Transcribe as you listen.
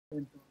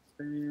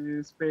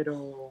Entonces,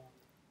 pero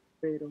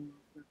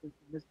la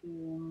cuestión es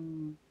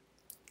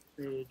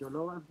que yo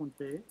lo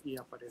adjunté y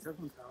aparece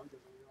adjuntado, yo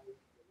le coloqué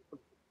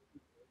todo y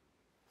todo,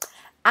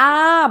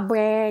 Ah,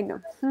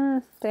 bueno,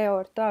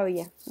 peor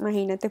todavía,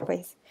 imagínate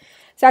pues.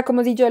 O sea,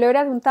 como si yo le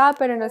hubiera juntado,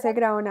 pero no se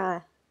grabó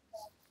nada.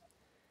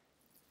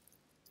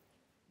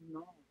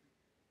 no,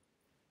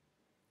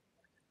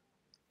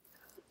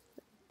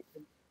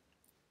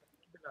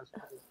 de las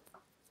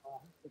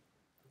abajo que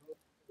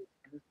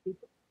están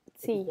escrito, eso sí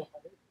Sí,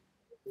 aparece,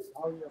 el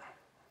audio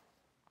aparece,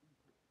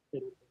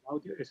 pero el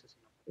audio, eso sí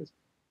no aparece.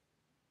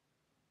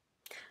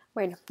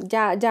 bueno,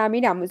 ya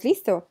miramos,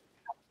 listo.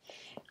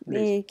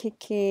 Listo.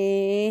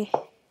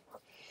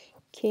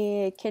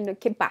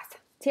 ¿Qué pasa?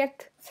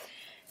 ¿Cierto?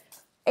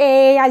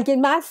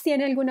 ¿Alguien más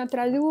tiene alguna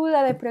otra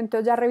duda? De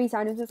pronto ya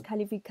revisaron sus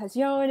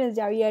calificaciones,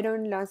 ya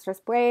vieron las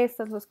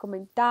respuestas, los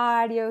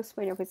comentarios.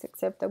 Bueno, pues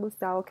excepto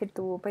Gustavo que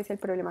tuvo pues el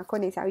problema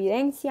con esa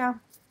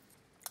evidencia.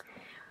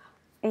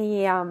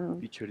 Eh, um,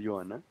 Teacher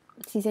Johanna.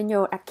 sí,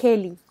 señora,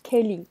 Kelly,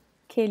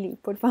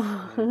 por Ok.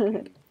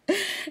 favor.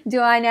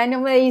 Joana, no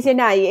me dice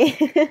nadie.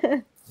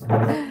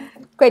 Sorry.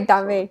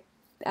 Cuéntame,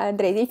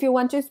 Andrés, if you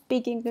want to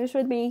speak English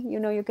with me, you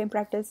know you can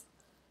practice.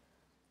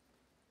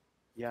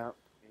 Yeah,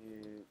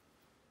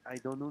 I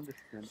don't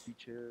understand,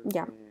 teacher.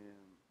 Yeah.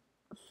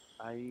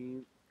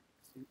 I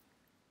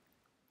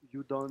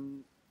you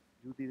don't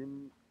you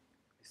didn't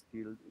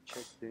still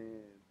check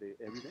the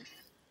evidence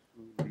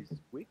this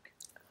week?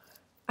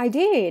 I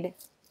did,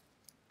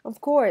 of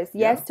course,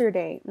 Yeah.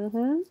 yesterday.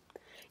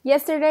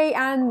 Yesterday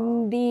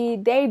and the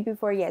day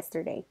before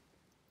yesterday.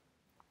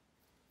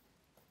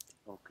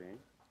 Okay.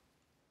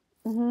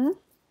 hmm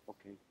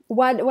Okay.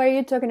 What are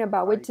you talking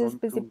about? I Which going to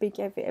specific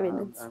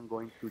evidence? I'm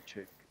going to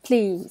check.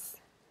 Please,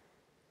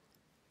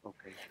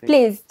 Okay. Thank you.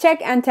 please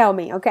check and tell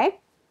me, okay?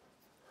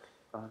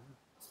 Uh,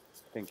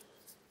 Thank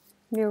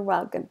you. You're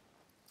welcome.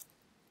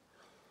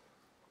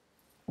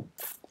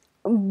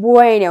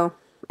 Bueno,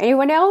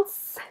 anyone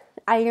else?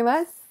 ¿Alguien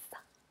más?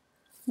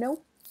 No.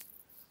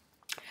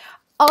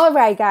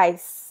 Alright,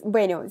 guys.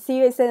 Bueno,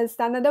 si se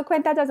están dando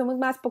cuenta, ya somos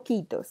más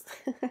poquitos.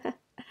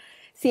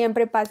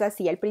 Siempre pasa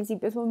así. Al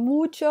principio son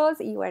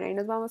muchos y bueno, ahí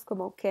nos vamos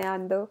como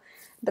quedando,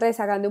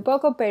 rezagando un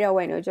poco. Pero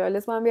bueno, yo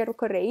les voy a enviar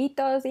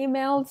correitos,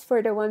 emails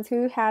for the ones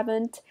who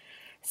haven't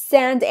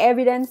sent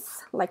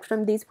evidence, like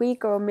from this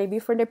week or maybe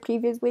for the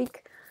previous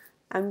week.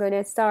 I'm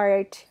gonna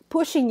start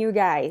pushing you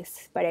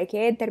guys para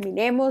que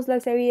terminemos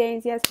las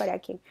evidencias, para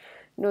que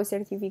nos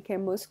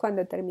certifiquemos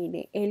cuando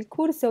termine el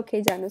curso,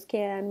 que ya nos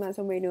quedan más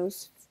o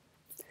menos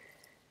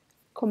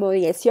como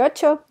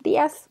 18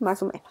 días,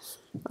 más o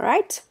menos.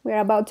 Alright, we're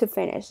about to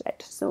finish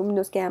it. So,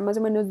 nos quedan más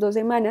o menos 2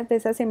 semanas de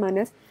esas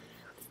semanas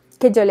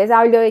que yo les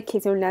hablo de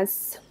que son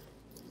las,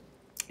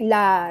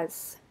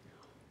 las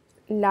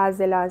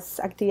de las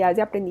actividades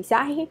de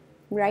aprendizaje,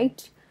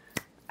 right?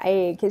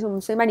 Que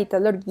son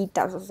semanitas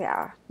larguitas, o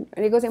sea,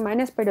 no digo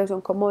semanas, pero son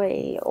como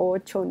de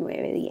 8 o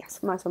 9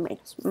 días, más o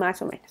menos,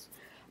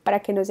 para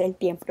que nos dé el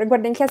tiempo.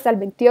 Recuerden que hasta el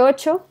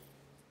 28,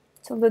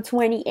 so the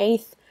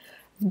 28th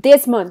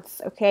this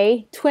month,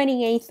 okay,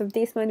 28th of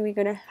this month, we're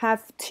gonna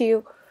have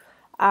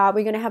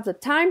the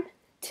time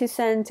to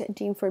send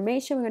the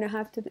information. We're gonna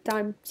have the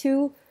time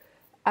to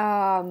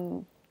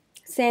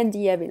send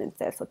the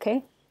evidences,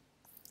 okay,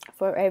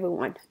 for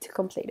everyone to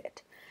complete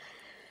it.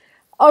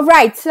 All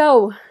right,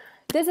 so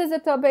this is the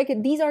topic.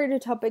 These are the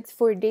topics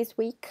for this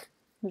week,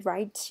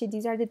 right?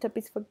 These are the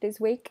topics for this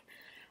week.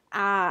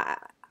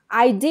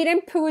 I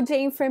didn't put the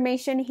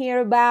information here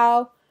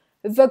about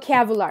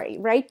vocabulary,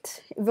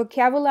 right?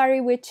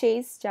 Vocabulary, which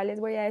is, ya les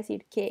voy a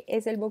decir qué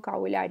es el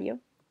vocabulario,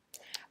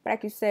 para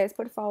que ustedes,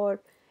 por favor,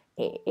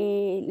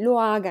 lo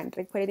hagan.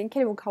 Recuerden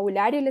que el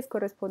vocabulario les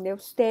corresponde a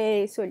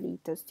ustedes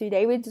solitos.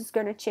 Today we're just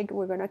gonna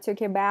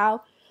talk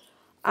about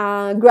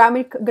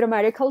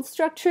grammatical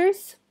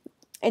structures,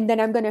 and then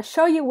I'm gonna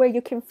show you where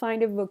you can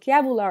find a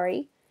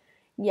vocabulary.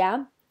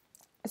 Yeah.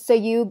 So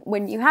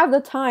when you have the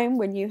time,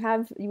 when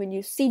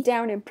you sit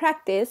down and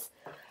practice,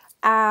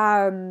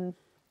 you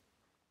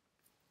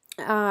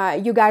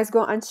guys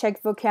go and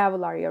check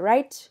vocabulary, all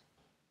right?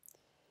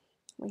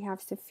 We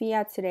have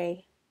Sophia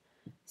today.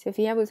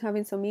 Sophia was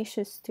having some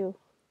issues too.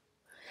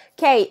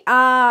 Okay,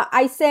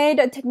 I said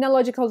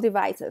technological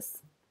devices,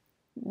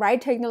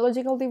 right?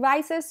 Technological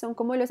devices son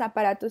como los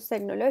aparatos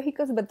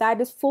tecnológicos, but that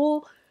is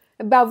full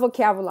about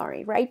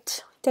vocabulary,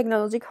 right?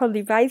 Technological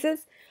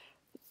devices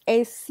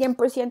es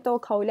 100%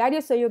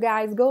 vocabulario, so you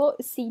guys go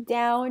sit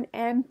down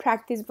and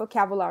practice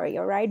vocabulary,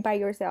 all right, by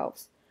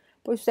yourselves,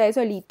 por ustedes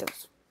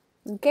solitos,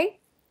 ¿ok?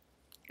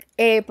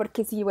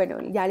 Porque sí, bueno,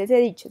 ya les he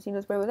dicho, si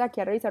nos ponemos aquí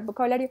a revisar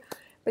vocabulario,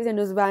 pues se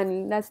nos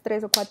van las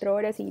 3 o 4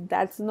 horas y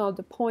that's not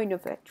the point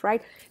of it,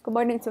 right? Good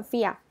morning,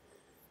 Sofia.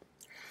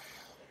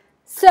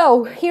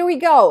 So, here we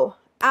go.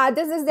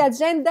 This is the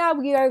agenda.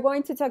 We are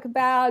going to talk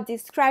about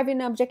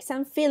describing objects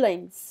and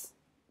feelings.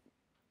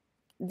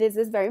 This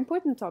is a very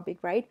important topic,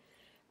 right?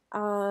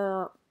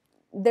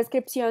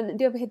 Descripción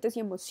de objetos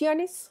y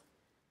emociones.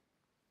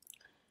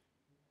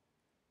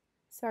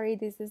 Sorry,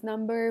 this is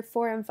number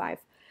 4 and 5.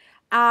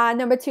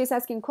 Number 2 is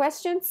asking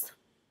questions.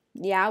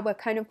 Yeah, what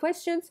kind of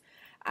questions?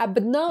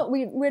 But no,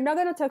 we're not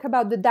going to talk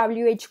about the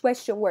WH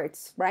question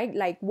words, right?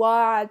 Like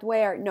what,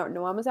 where. No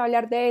vamos a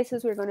hablar de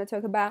esos. We're going to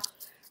talk about,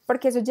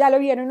 porque eso ya lo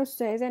vieron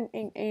ustedes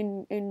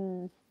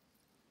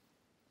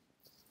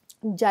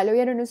ya lo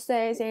vieron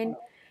ustedes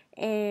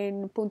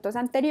en puntos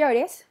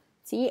anteriores,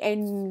 ¿sí?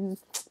 En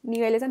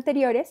niveles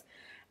anteriores.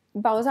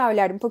 Vamos a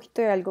hablar un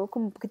poquito de algo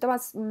como un poquito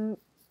más,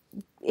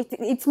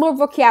 it's more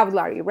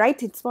vocabulary,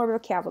 right? It's more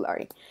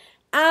vocabulary.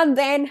 And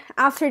then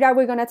after that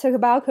we're going to talk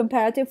about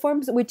comparative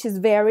forms, which is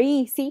very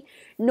easy.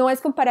 No es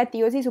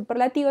comparativos y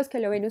superlativos, que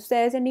lo ven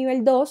ustedes en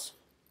nivel 2.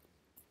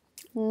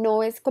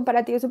 No es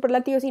comparativo y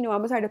superlativo, sino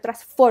vamos a ver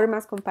otras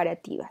formas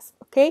comparativas,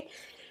 ¿ok?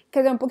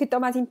 Que son un poquito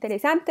más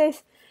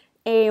interesantes,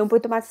 un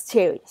poquito más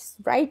chéveres,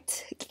 right?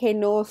 Que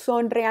no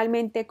son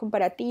realmente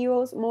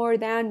comparativos, more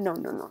than, no.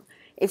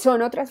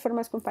 Son otras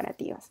formas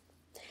comparativas.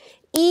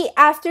 Y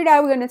after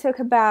that, we're going to talk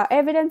about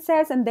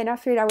evidences, and then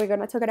after that, we're going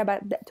to talk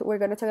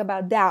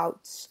about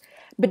doubts.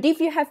 But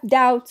if you have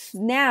doubts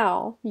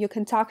now, you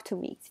can talk to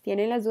me. Si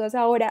tienen las dudas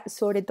ahora,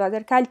 sobre todo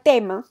acerca del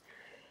tema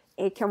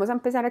que vamos a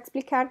empezar a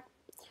explicar,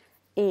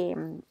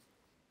 me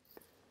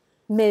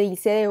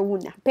dice de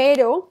una.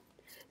 Pero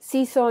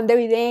si son de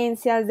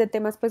evidencias, de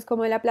temas pues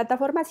como de la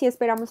plataforma, sí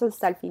esperamos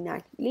hasta el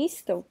final.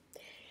 Listo.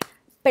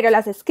 Pero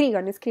las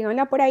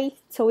escríbanla por ahí,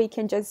 so we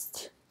can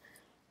just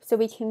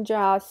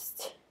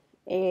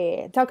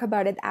talk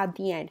about it at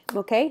the end,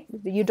 okay?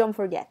 You don't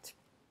forget.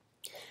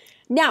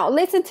 Now,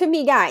 listen to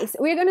me, guys.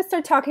 We're going to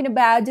start talking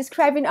about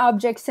describing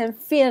objects and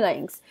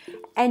feelings.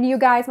 And you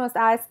guys must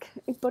ask,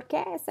 ¿por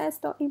qué es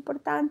esto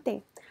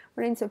importante?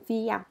 Bueno,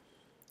 Sofía.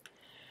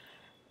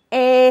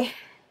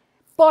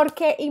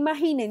 Porque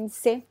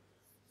imagínense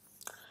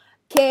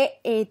que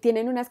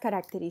tienen unas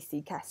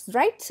características,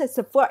 right?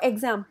 So, for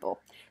example,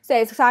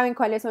 ustedes saben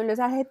cuáles son los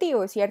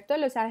adjetivos, ¿cierto?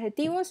 Los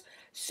adjetivos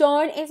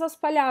son esas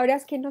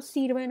palabras que nos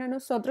sirven a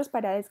nosotros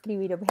para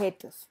describir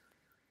objetos,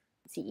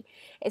 ¿sí?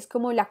 Es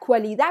como la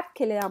cualidad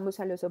que le damos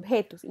a los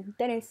objetos.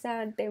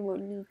 Interesante,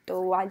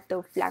 bonito,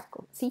 alto,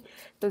 flaco, ¿sí?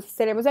 Entonces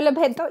tenemos el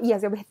objeto y a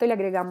ese objeto le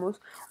agregamos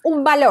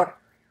un valor,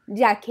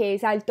 ya que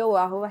es alto,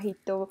 bajo,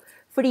 bajito,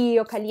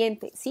 frío,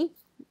 caliente, ¿sí?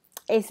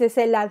 Ese es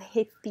el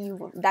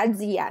adjetivo. That's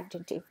the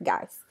adjective,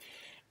 guys.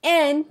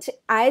 And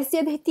a este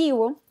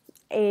adjetivo,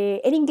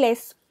 en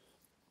inglés,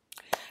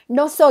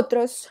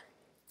 nosotros,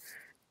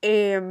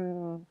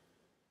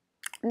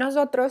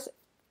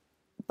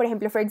 por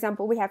ejemplo, for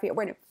example, we have here,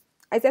 bueno,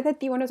 a este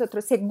adjetivo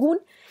nosotros, según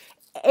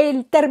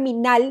el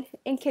terminal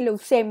en que lo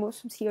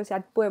usemos, ¿sí? O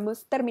sea,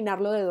 podemos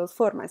terminarlo de dos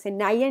formas,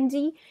 en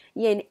ing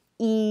y en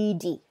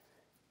ed.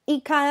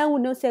 Y cada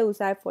uno se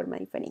usa de forma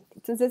diferente.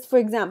 Entonces, for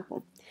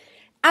example,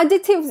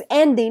 adjectives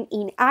ending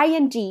in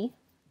ing,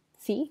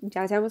 ¿sí?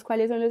 Ya sabemos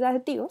cuáles son los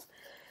adjetivos,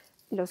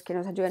 los que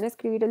nos ayudan a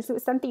escribir el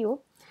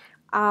sustantivo,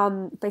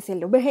 pues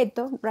el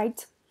objeto, right?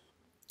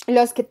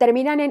 Los que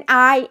terminan en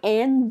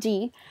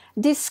ing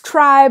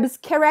describes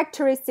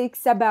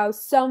characteristics about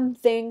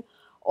something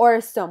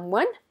or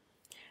someone,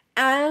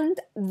 and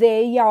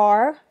they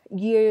are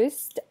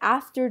used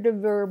after the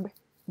verb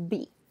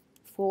be.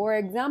 For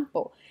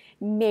example,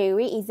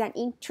 Mary is an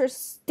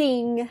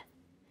interesting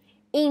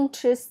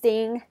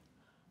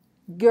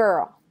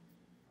girl.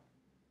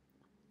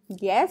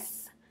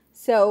 Yes?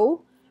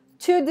 So,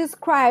 to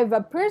describe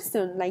a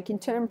person, like in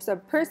terms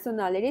of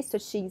personality, so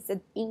she's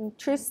an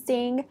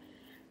interesting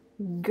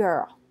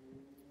girl.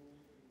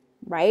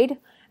 Right?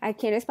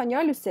 Aquí en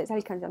español ustedes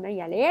alcanzan ahí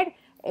a leer.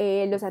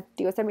 Los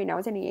adjetivos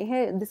terminados en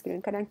ing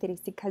describen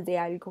características de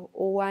algo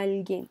o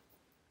alguien.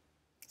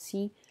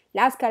 ¿Sí?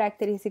 Las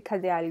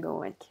características de algo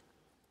o alguien.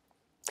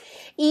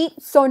 Y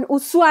son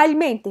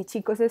usualmente,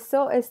 chicos,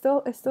 esto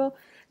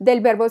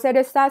del verbo ser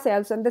estar, se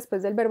usan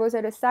después del verbo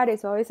ser estar,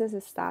 eso a veces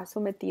está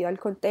sometido al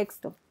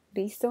contexto,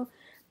 ¿listo?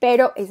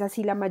 Pero es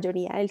así la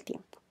mayoría del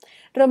tiempo.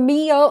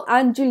 Romeo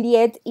and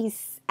Juliet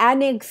is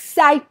an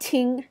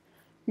exciting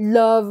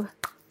love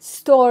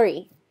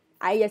story.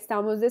 Ahí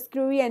estamos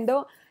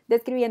describiendo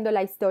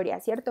la historia,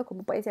 ¿cierto?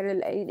 Como puede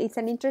ser, it's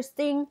an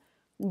interesting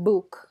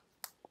book.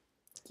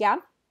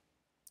 ¿Ya?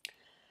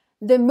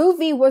 The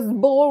movie was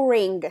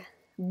boring.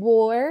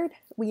 Bored,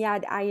 we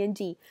add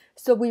ing.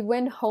 So we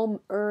went home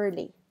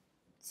early.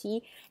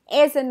 ¿Sí?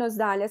 Ese nos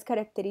da las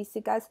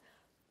características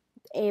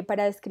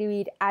para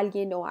describir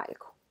alguien o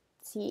algo.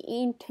 ¿Sí?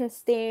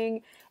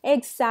 Interesting,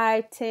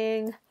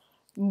 exciting,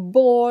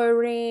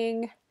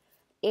 boring.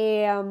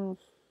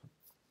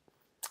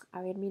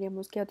 A ver,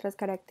 miremos qué otras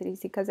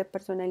características de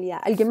personalidad.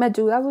 ¿Alguien me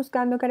ayuda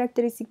buscando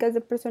características de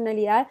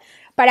personalidad?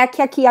 Para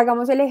que aquí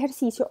hagamos el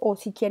ejercicio, o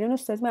si quieren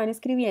ustedes me van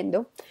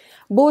escribiendo,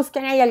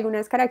 busquen ahí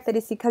algunas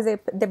características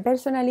de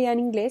personalidad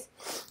en inglés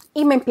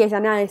y me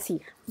empiezan a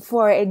decir.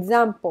 For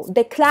example,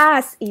 the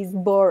class is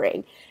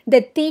boring.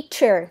 The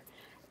teacher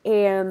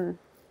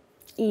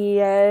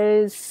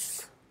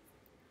is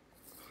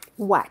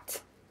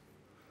what?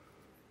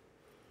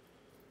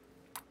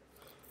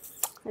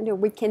 And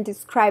we can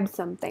describe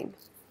something.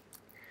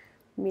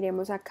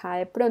 Miremos acá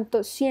de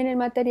pronto si en el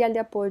material de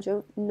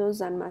apoyo nos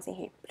dan más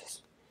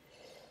ejemplos.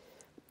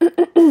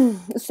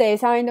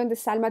 Ustedes saben dónde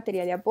está el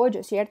material de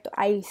apoyo, ¿cierto?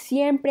 Ahí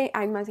siempre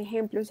hay más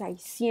ejemplos, ahí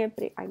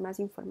siempre hay más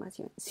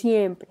información.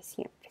 Siempre,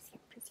 siempre,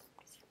 siempre,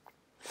 siempre, siempre.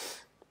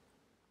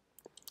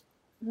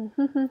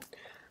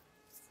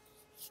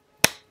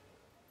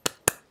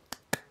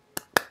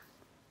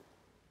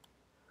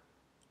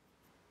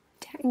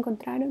 ¿Ya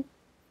encontraron?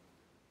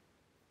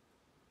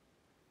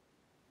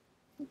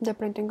 De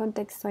pronto en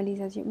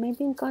contextualización,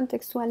 maybe in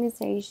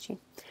contextualization.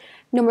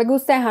 No me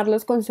gusta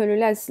dejarlos con solo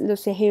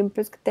los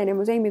ejemplos que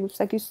tenemos ahí, me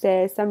gusta que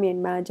ustedes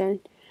también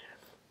vayan.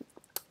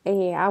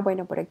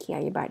 Bueno, por aquí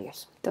hay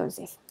varios.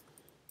 Entonces,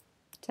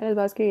 ya les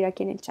voy a escribir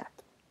aquí en el chat.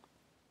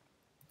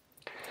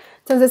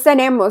 Entonces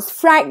tenemos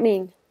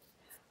frightening.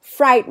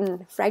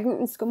 Frighten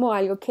es como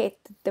algo que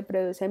te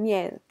produce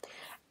miedo.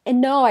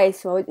 Annoy,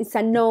 so it's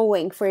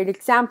annoying. For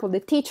example, the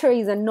teacher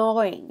is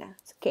annoying.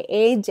 Que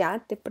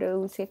ella te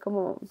produce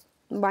como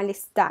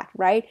malestar,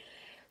 right?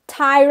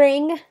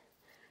 Tiring,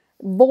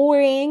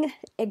 boring,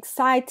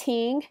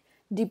 exciting,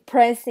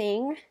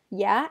 depressing,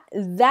 yeah?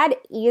 That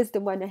is the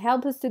one that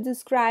helps us to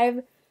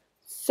describe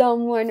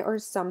someone or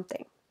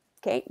something,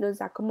 okay? Nos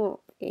da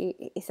como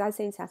esa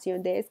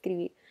sensación de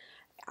describir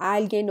a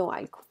alguien o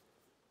algo,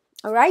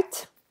 all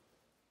right?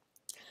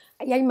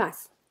 Ahí hay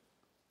más.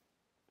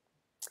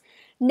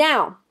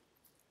 Now,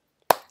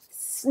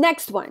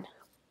 next one.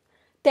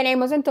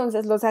 Tenemos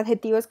entonces los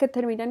adjetivos que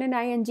terminan en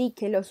ing,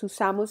 que los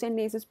usamos en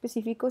esos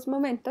específicos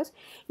momentos.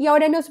 Y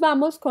ahora nos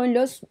vamos con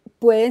los,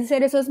 pueden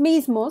ser esos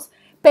mismos,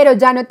 pero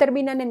ya no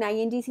terminan en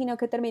ing, sino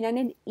que terminan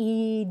en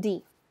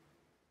ed.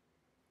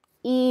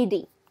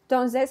 Ed.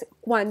 Entonces,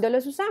 ¿cuándo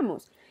los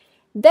usamos?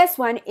 This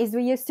one is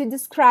we use to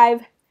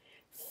describe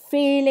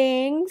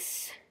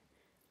feelings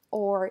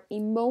or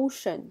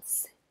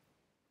emotions.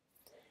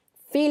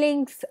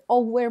 Feelings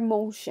or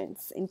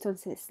emotions.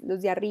 Entonces,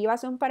 los de arriba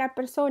son para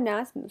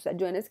personas, nos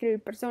ayudan a escribir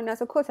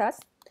personas o cosas,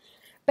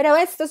 pero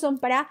estos son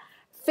para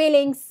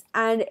feelings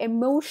and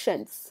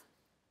emotions.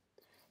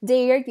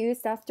 They are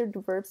used after the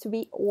verbs to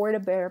be or the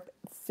verb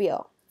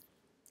feel.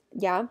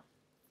 ¿Ya?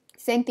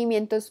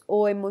 Sentimientos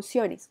o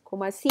emociones.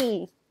 ¿Cómo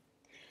así?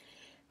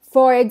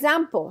 For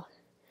example,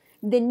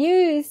 the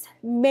news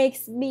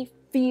makes me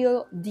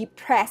feel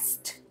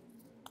depressed.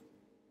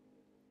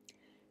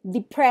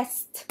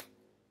 Depressed.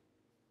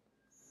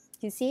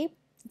 You see?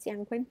 ¿Se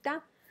dan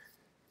cuenta?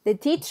 The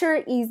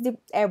teacher is the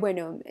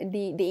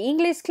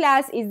English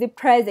class is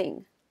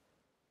depressing.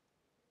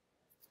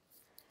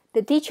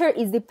 The teacher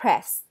is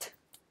depressed.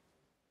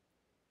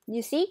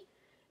 You see?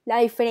 La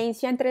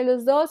diferencia entre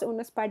los dos, uno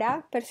es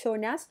para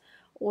personas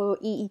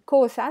y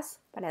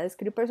cosas, para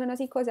describir personas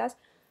y cosas,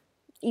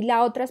 y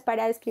la otra es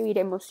para describir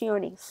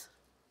emociones,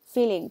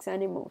 feelings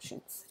and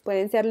emotions.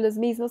 Pueden ser los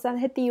mismos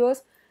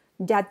adjetivos,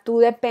 ya tú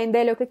depende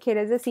de lo que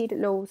quieres decir,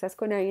 lo usas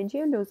con ing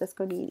o lo usas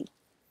con ed.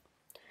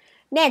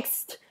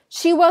 Next,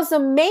 she was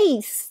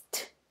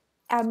amazed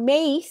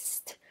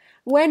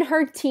when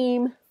her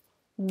team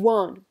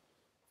won.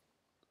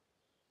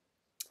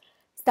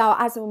 Estaba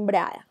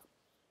asombrada,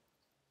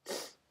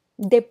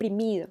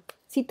 deprimido.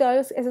 Sí,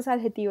 todos esos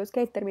adjetivos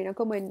que terminan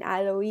como en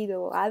ado,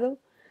 ido o ado,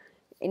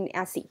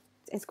 así,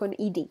 es con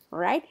ed,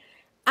 alright?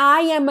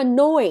 I am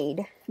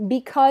annoyed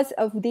because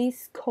of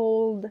this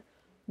cold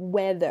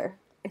weather.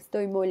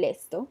 Estoy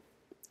molesto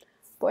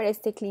por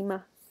este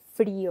clima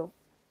frío.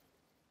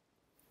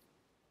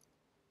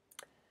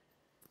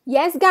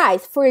 Yes,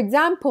 guys, for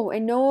example,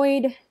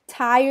 annoyed,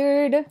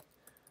 tired,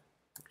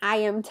 I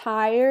am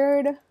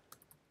tired.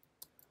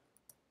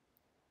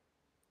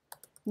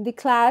 The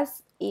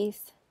class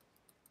is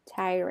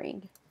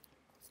tiring.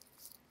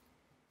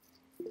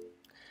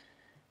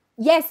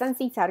 Yes, and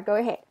Cesar, go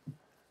ahead.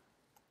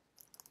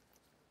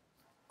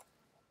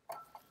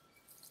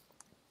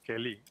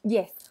 Kelly.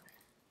 Yes.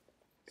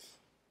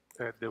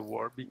 The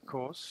word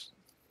because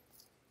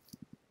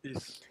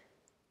is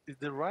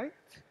the right?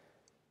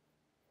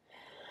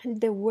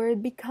 The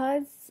word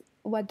because,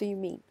 what do you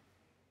mean?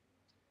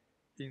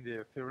 In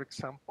the third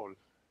example.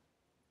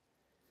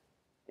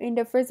 In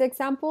the first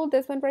example,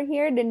 this one right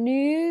here, the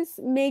news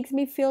makes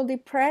me feel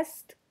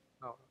depressed.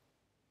 No,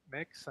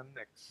 next and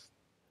next.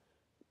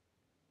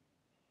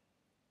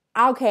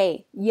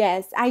 Okay,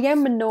 yes, I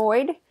am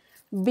annoyed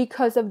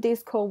because of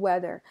this cold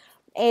weather.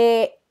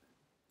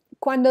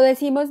 Cuando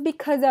decimos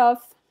because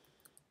of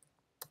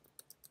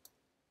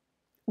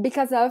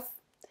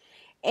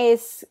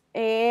es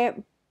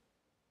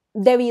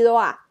debido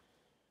a.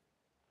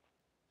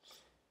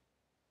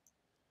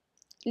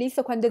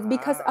 Listo, cuando es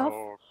because of,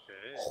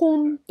 Okay.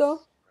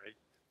 junto.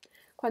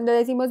 Cuando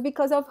decimos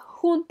because of,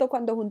 junto,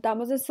 cuando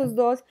juntamos estos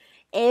dos,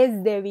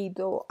 es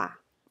debido a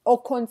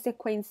o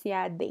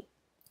consecuencia de.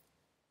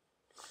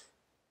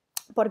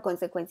 Por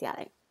consecuencia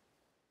de.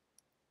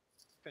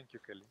 Thank you,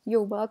 Kelly.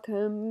 You're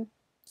welcome.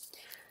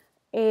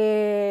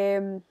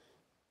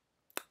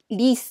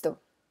 Listo.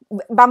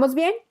 ¿Vamos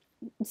bien?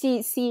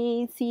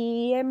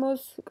 Sí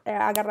hemos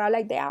agarrado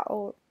la idea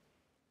o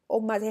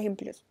más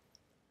ejemplos.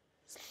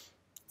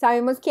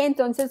 Sabemos que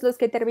entonces los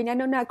que terminan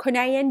con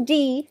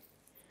ing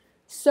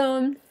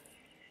son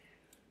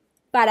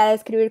para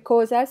describir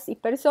cosas y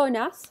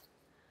personas,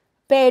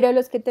 pero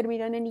los que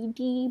terminan en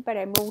ed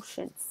para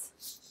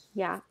emotions,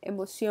 ya,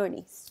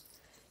 emociones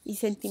y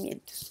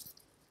sentimientos.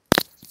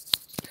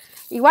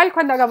 Igual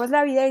cuando hagamos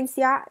la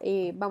evidencia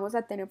vamos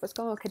a tener pues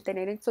como que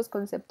tener estos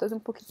conceptos un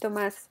poquito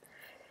más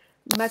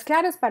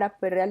claros para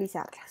poder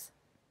realizarlas.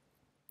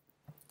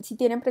 Si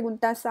tienen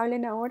preguntas,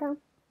 hablen ahora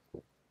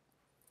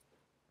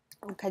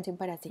o callen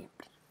para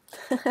siempre.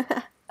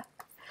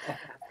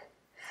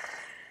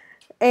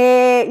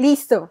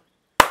 Listo.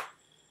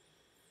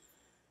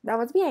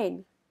 Vamos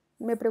bien.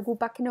 Me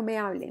preocupa que no me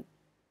hablen.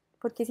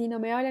 Porque si no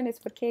me hablan es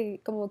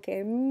porque como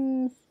que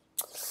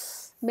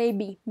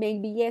maybe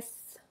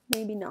yes,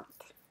 maybe not.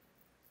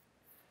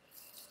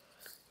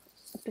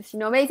 Pues si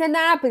no me dicen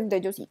nada, pues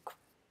entonces yo sigo.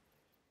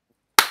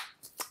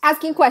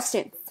 Asking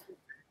questions.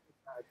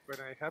 When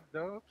I have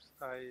doubts,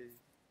 I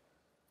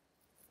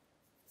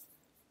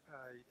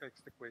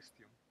ask the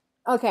question.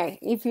 Okay,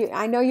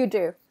 I know you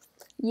do.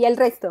 ¿Y el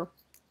resto?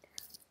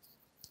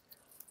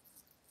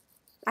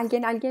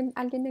 ¿Alguien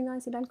venga a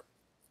decir algo?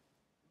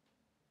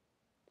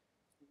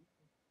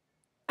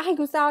 Ay,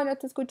 Gustavo, no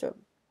te escucho.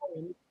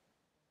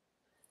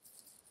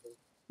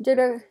 Yo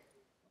creo...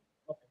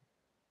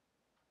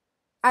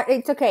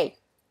 It's okay.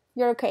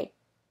 You're okay.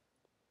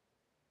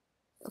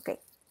 Okay.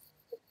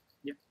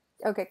 Yeah.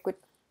 Okay, good.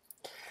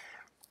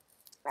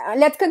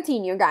 Let's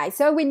continue, guys.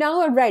 So we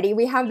know already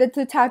we have the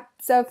two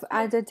types of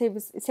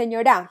adjectives.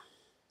 Señora.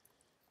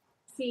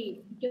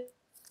 Sí, yo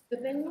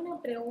tengo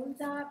una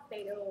pregunta,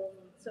 pero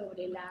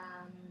sobre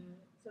la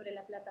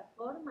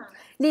plataforma.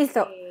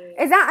 Listo.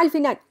 Esa al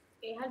final.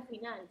 Es al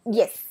final.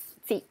 Yes,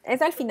 sí,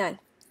 es al final.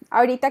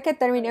 Ahorita que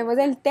terminemos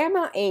el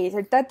tema,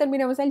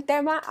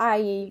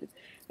 ahí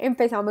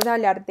empezamos a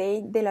hablar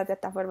de la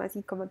plataforma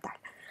así como tal.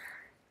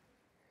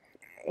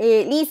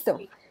 Listo.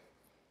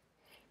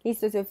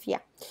 Listo,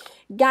 Sofía.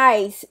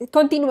 Guys,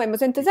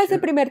 continuemos. Entonces,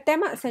 el primer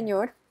tema,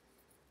 señor.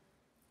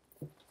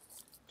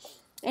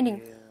 En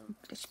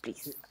English,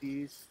 please.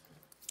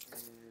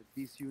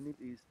 This unit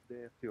is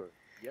the third,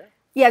 yeah?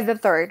 Yes, the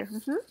third.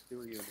 Third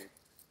unit.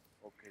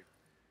 Okay.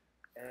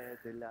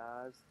 The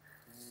last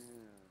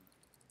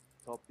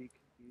topic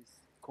is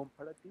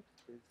comparative.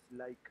 It's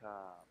like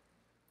a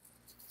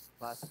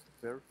past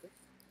perfect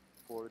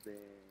for the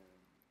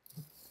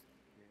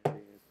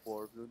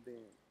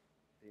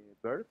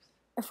verbs.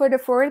 For the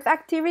fourth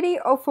activity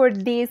or for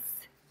this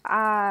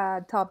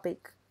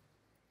topic?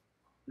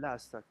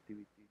 Last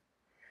activity.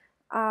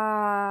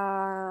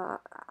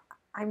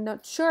 I'm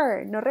not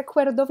sure, no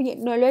recuerdo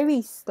bien, no lo he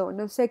visto,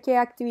 no sé qué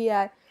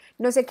actividad,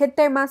 no sé qué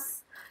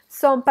temas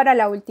son para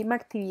la última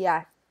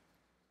actividad.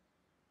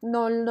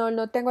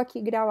 No tengo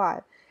aquí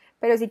grabado,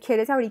 pero si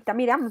quieres ahorita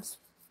miramos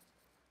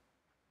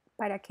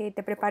para que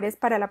te prepares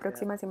para la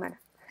próxima semana.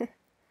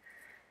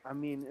 I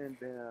mean,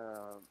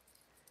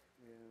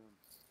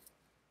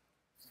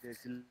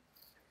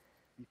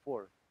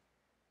 before.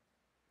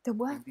 The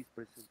what? In this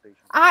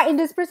presentation. In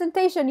this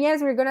presentation,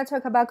 yes, we're going to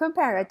talk about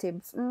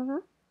comparatives.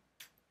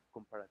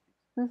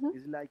 Comparatives.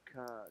 It's like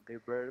the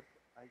verb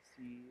I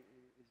see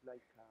is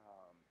like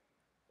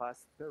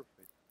past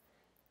perfect.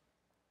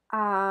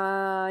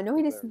 No,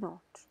 it is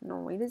not.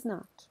 No, it is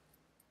not.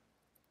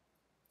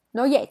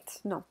 No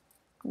yet. No.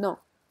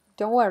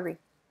 Don't worry.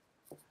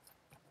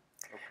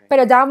 Okay.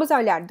 Pero ya vamos a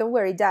hablar. Don't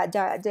worry. Ya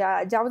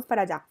vamos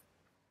para allá.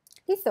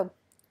 Listo.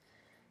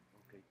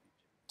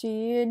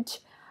 Okay.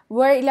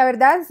 Well, la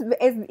verdad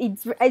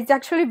it's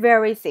actually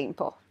very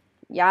simple.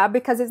 Yeah,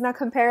 because it's not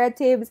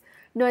comparatives.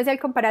 No es el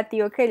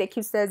comparativo que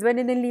ustedes ven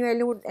en el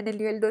nivel 1, en el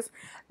nivel 2,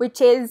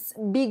 which is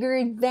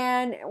bigger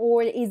than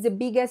or is the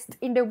biggest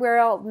in the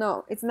world.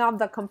 No, it's not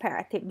the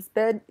comparatives,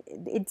 but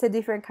it's a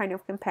different kind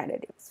of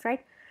comparatives,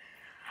 right?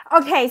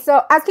 Okay,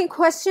 so asking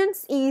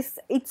questions it's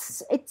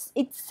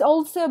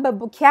also about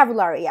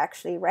vocabulary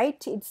actually,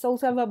 right? It's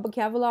also about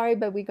vocabulary,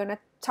 but we're gonna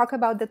talk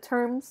about the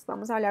terms.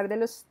 Vamos a hablar de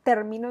los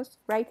términos,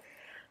 right?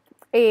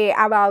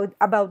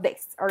 About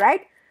this, all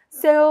right?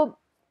 So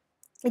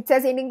it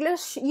says in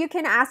English, you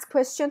can ask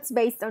questions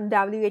based on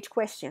WH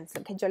questions.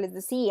 Okay, yo les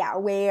decía,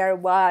 where,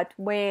 what,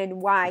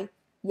 when, why,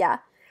 yeah.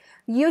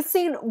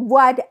 Using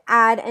what,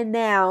 add a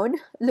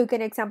noun. Look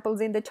at examples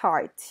in the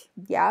chart,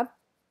 yeah.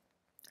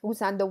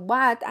 Usando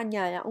what,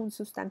 añada un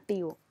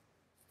sustantivo,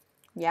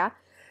 yeah.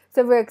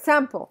 So for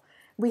example,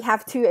 we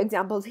have two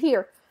examples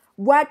here.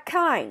 What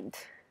kind?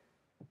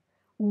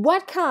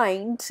 What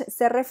kind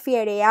se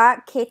refiere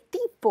a qué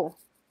tipo,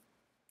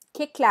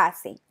 qué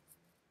clase.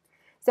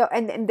 So,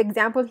 and the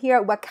example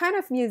here, what kind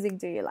of music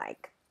do you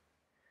like?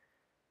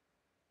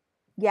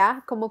 Yeah,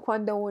 como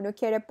cuando uno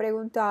quiere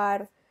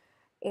preguntar,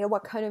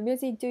 what kind of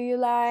music do you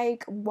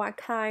like? What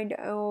kind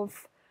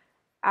of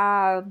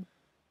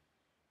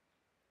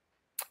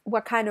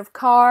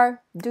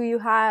car do you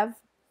have?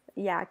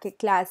 Yeah, qué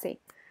clase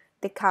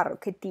de carro,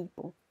 qué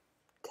tipo.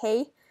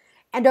 Okay?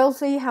 And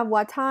also you have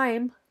what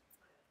time,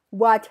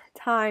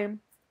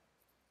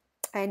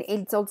 and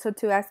it's also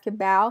to ask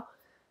about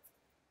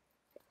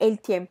el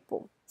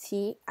tiempo,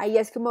 ¿sí? Ahí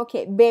es como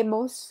que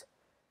vemos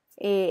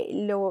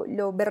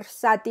lo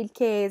versátil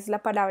que es la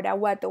palabra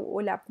what o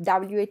la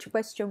WH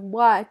question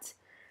what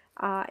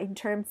in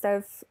terms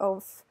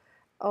of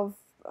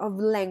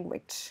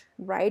language,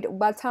 right?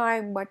 What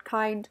time, what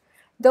kind.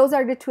 Those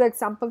are the two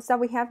examples that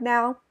we have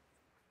now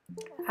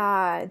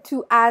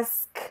to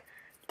ask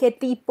qué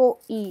tipo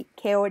y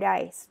qué hora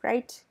es,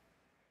 right?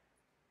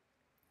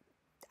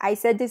 I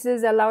said this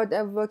is a lot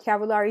of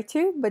vocabulary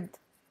too, but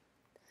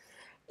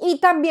y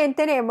también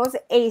tenemos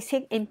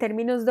ese en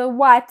términos de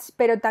what,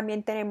 pero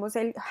también tenemos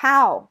el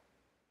how.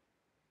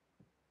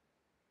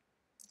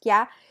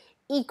 ¿Ya?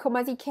 ¿Y cómo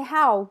así que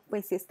how?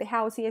 Pues este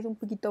how sí es un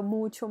poquito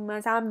mucho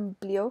más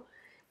amplio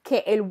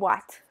que el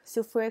what.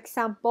 So for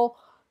example,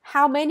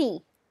 how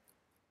many?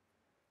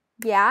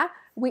 ¿Ya?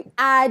 We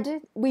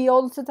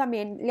also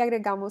también le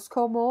agregamos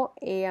como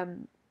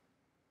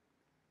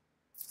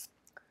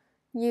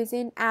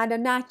using add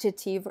an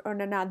adjective or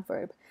an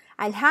adverb.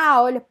 Al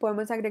how le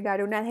podemos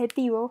agregar un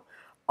adjetivo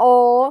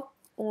o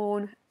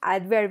un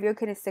adverbio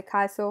que en este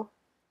caso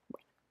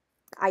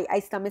ahí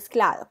está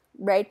mezclado,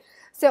 right?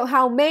 So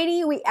how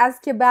many, we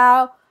ask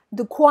about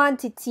the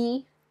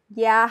quantity,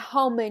 yeah,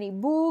 how many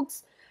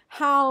books,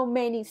 how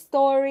many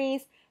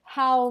stories,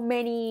 how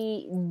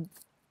many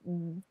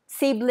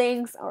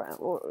siblings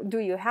or do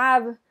you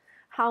have,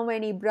 how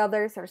many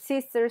brothers or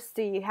sisters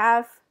do you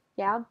have,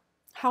 yeah?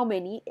 How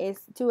many is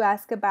to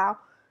ask about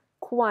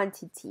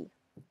quantity.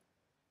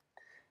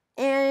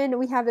 And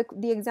we have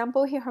the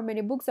example here, how many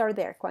books are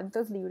there?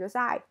 ¿Cuántos libros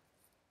hay?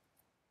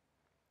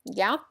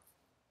 Yeah?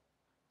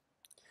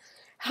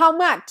 How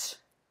much?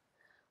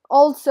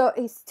 Also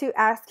is to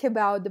ask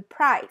about the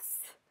price.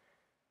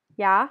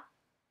 Yeah?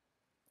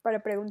 Para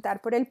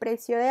preguntar por el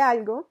precio de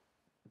algo,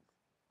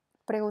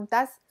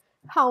 preguntas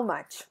how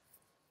much?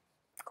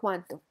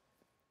 ¿Cuánto?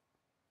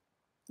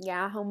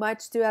 Yeah, how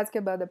much to ask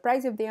about the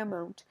price of the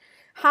amount.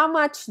 How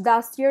much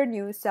does your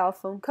new cell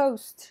phone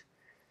cost?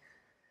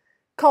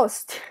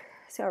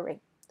 Sorry.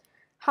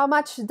 How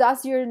much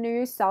does your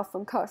new cell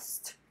phone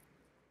cost?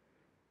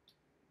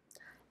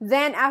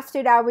 Then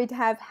after that we'd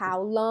have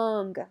how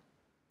long.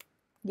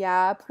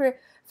 Yeah,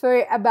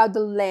 for about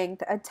the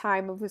length, a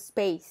time of a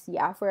space.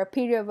 Yeah, for a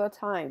period of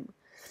time.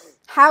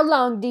 How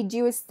long did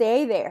you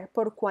stay there?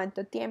 ¿Por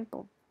cuánto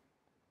tiempo?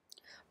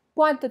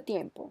 ¿Cuánto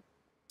tiempo?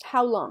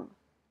 How long?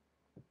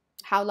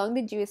 How long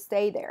did you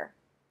stay there?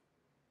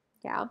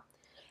 Yeah.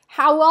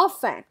 How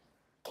often?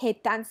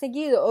 ¿Qué tan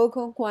seguido o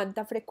con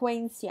cuánta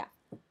frecuencia?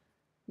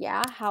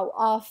 Yeah, how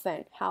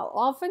often? How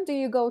often do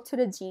you go to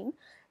the gym?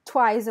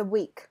 Twice a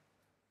week.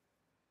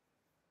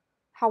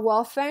 How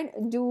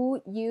often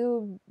do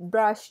you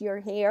brush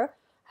your hair?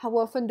 How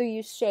often do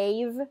you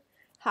shave?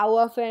 How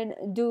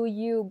often do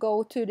you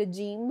go to the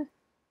gym?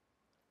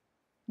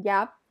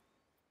 Yeah.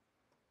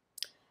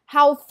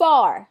 How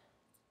far?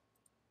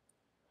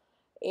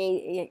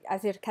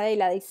 Acerca de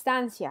la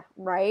distancia,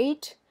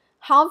 right?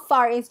 How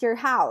far is your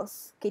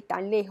house? ¿Qué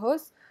tan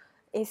lejos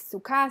es su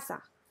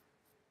casa?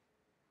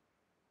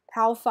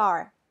 How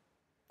far?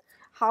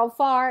 How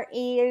far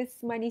is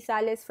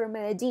Manizales from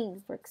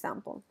Medellín, for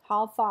example?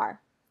 How far?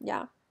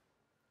 Yeah.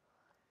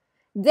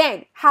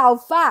 Then, how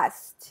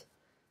fast?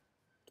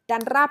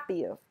 Tan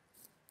rápido.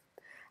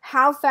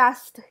 How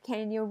fast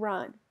can you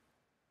run?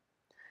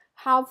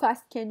 How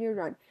fast can you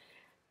run?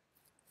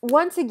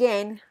 Once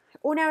again,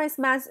 una vez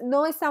más,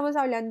 no estamos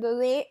hablando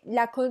de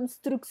la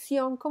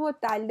construcción como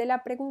tal de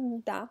la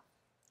pregunta,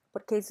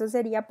 porque eso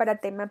sería para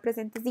tema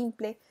presente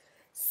simple,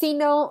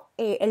 sino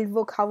el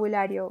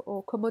vocabulario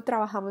o cómo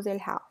trabajamos el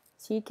how,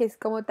 ¿sí? Que es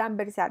como tan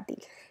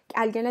versátil.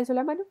 ¿Alguien alzó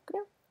la mano?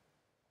 Creo.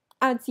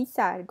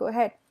 Cesar, go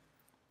ahead.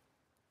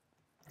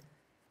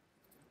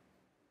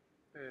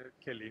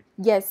 Kelly,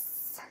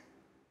 Yes.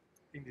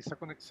 in the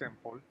second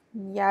example,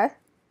 Yeah.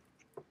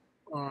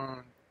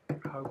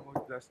 how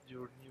much does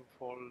your new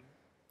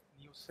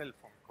cell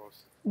phone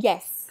cost?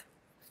 Yes.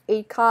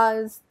 It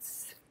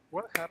costs.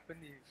 What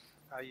happened if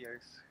I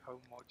ask how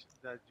much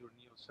does your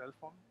new cell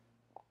phone?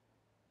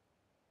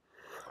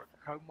 Or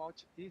how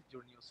much is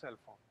your new cell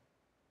phone?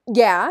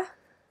 Yeah.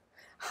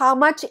 How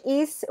much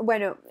is,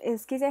 bueno,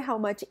 es que dice how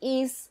much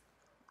is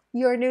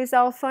your new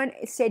cell phone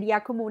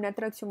sería como una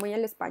traducción muy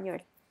al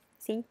español,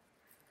 ¿sí?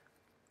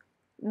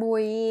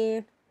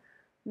 Muy,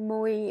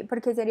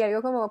 porque sería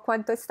algo como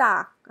 ¿cuánto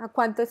está? ¿A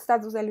cuánto está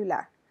tu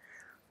celular?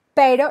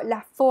 Pero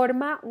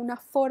una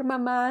forma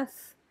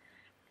más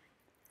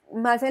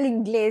el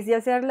inglés de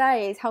hacerla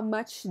es how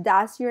much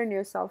does your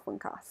new cell phone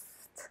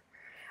cost?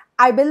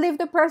 I believe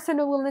the person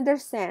will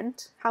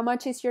understand how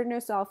much is your new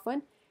cell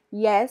phone.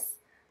 Yes.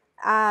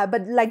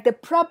 But like the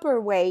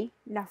proper way,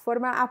 la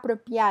forma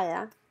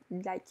apropiada,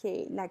 la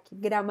que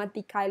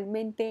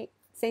gramaticalmente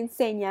se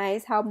enseña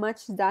es how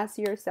much does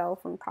your cell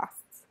phone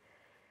cost?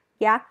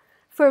 Yeah.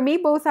 For me,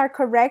 both are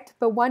correct,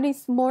 but one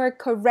is more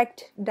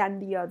correct than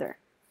the other.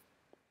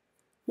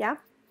 Yeah?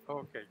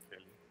 Okay,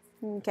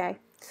 Kelly. Okay.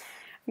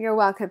 You're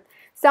welcome.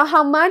 So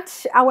how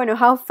much,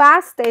 how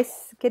fast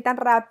es, qué tan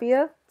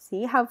rápido,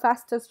 ¿sí? How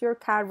fast does your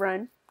car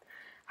run?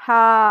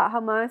 How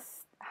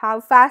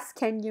fast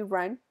can you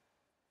run?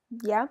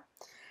 Yeah.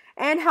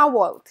 And how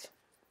old?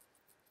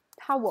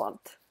 How old?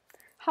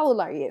 How old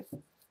are you?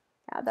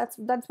 Yeah, that's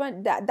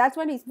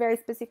one is very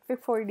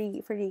specific for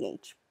the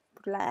age.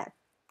 Por la edad.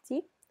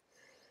 ¿Sí?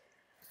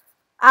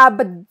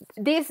 But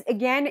this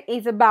again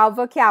is about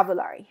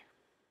vocabulary.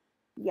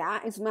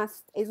 Ya, es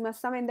más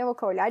también de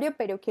vocabulario,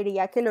 pero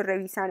quería que lo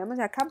revisáramos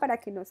acá para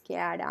que nos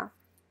quedara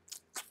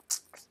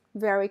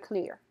very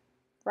clear,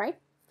 right?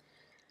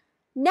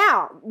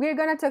 Now, we're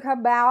going to talk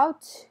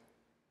about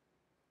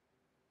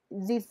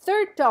the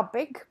third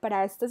topic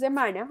para esta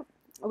semana,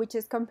 which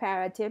is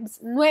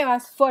comparatives,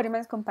 nuevas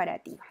formas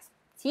comparativas,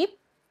 ¿sí?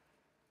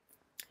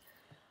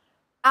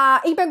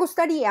 Y me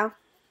gustaría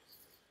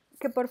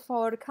que por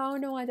favor cada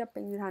uno vaya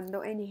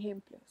pensando en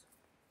ejemplos.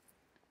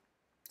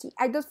 Sí,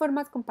 hay dos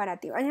formas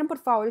comparativas. Vayan por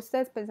favor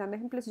ustedes pensando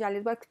en ejemplos, ya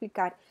les voy a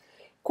explicar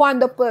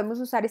cuándo podemos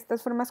usar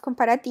estas formas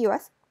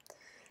comparativas.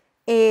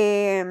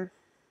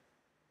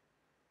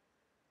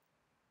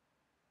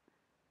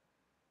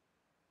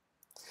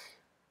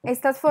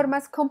 Estas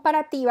formas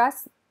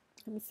comparativas,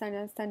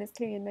 están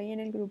escribiendo ahí en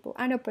el grupo.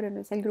 No, pero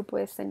no es el grupo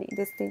de este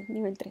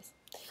nivel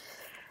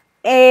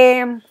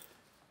 3.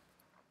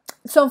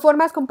 Son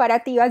formas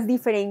comparativas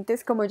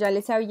diferentes, como ya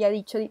les había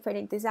dicho,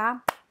 diferentes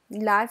a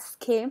las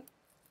que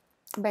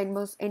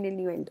vemos en el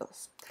nivel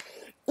 2.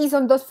 Y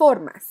son dos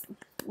formas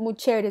muy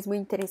chéveres, muy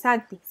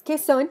interesantes, que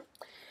son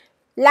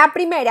la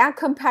primera,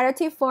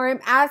 comparative form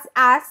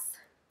as,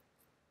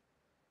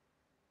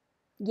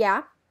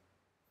 ¿ya?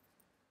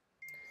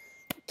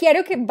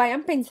 Quiero que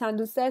vayan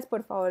pensando ustedes,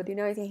 por favor, de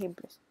una vez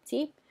ejemplos,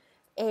 ¿sí?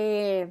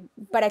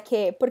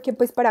 Porque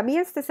pues para mí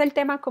este es el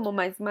tema como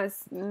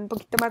un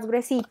poquito más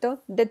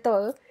gruesito de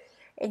todo.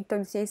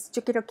 Entonces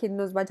yo quiero que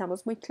nos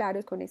vayamos muy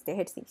claros con este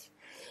ejercicio.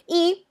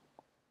 Y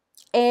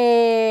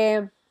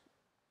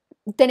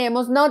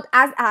tenemos not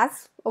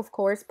as, of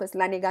course, pues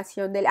la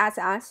negación del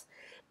as,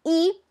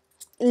 y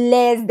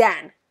less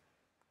than,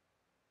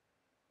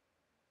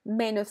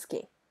 menos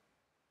que,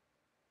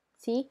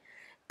 ¿sí?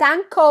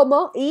 Tan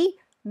como y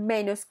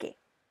menos que.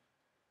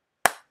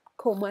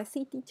 ¿Cómo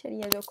así, teacher?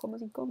 Y yo, ¿cómo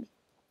si come?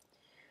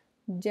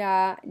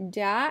 Ya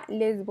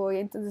les voy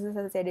entonces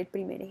a hacer el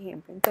primer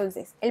ejemplo.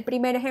 Entonces, el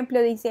primer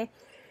ejemplo dice,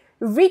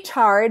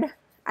 Richard,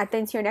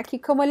 atención aquí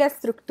como la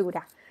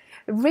estructura.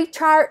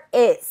 Richard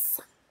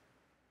is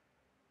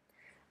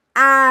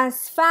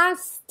as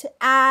fast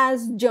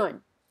as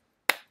John.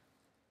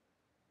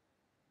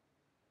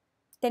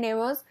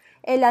 Tenemos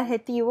el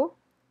adjetivo,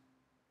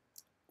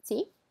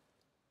 ¿sí?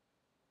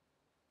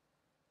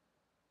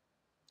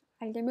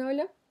 ¿Alguien me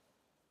habla?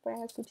 Por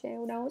ahí escuché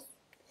una voz.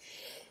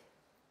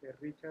 Que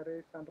Richard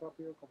es tan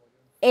rápido como yo.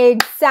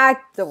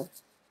 Exacto.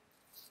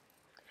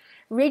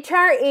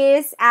 Richard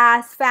is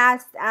as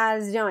fast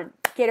as John.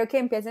 Quiero que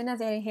empiecen a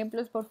hacer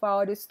ejemplos, por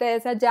favor,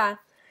 ustedes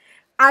allá,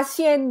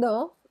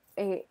 haciendo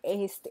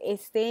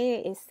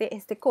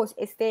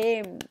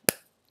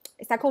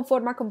esta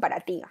conforma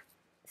comparativa,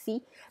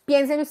 ¿sí?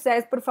 Piensen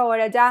ustedes, por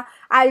favor, allá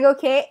algo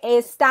que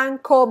es tan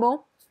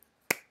como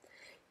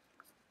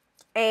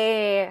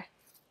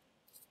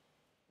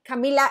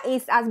Camila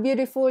is as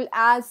beautiful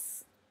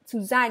as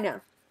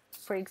Susana,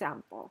 for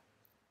example.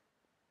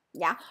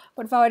 ¿Ya?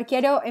 Por favor,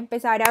 quiero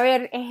empezar a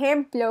ver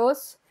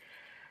ejemplos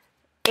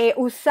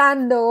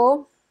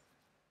usando,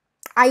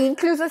 ahí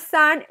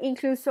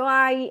incluso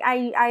hay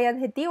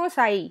adjetivos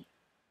ahí.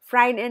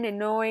 Frightened,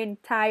 annoying,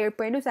 tired,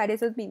 pueden usar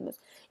esos mismos.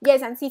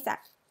 Yes, and Cesar.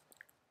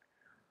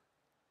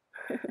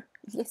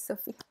 Yes,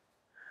 Sofía.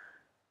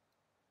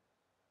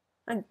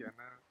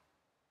 Diana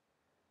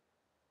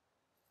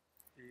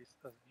is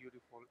as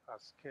beautiful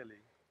as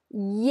Kelly.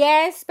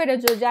 Yes, pero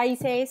yo ya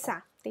hice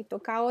esa. Te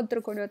toca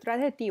otro con otro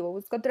adjetivo.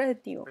 Busca otro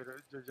adjetivo. Pero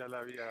yo ya la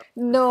había.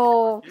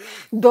 No,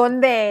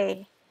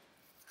 ¿dónde?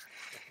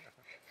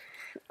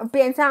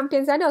 Piensa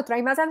en otro.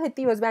 Hay más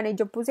adjetivos. Vean,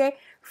 yo puse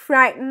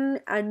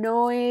frightened,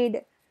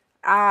 annoyed,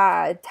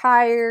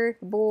 tired,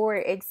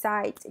 bored,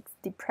 excited,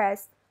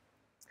 depressed.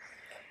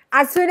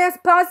 As soon as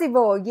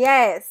possible,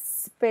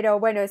 yes. Pero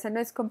bueno, eso no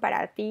es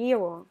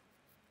comparativo.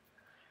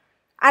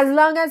 As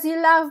long as you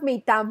love me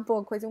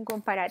tampoco es un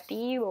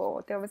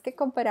comparativo. Tenemos que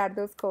comparar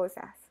dos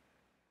cosas.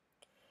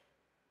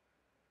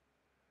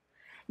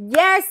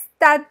 Yes,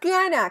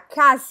 Tatiana,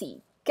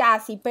 casi,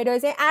 pero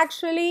ese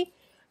actually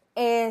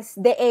es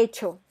de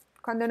hecho.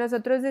 Cuando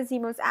nosotros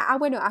decimos,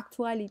 bueno,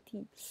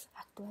 actuality.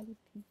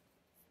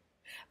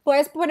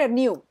 Puedes poner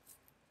new.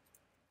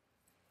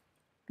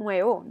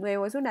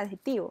 Nuevo es un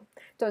adjetivo.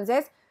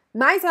 Entonces,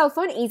 my cell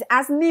phone is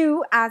as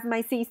new as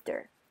my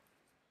sister.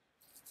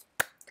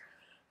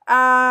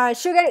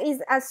 Sugar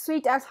is as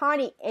sweet as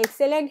honey.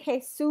 Excellent,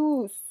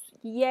 Jesús.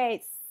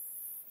 Yes.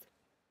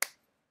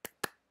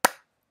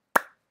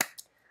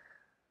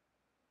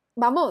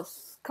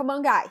 Vamos, come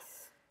on,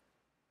 guys.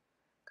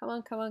 Come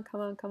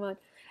on.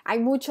 Hay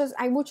muchos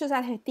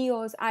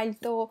adjetivos: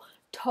 alto,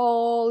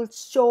 tall,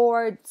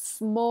 short,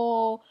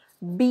 small,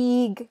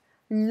 big,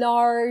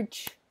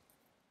 large.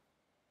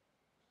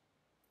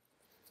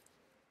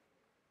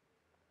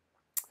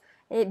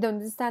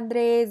 ¿Dónde está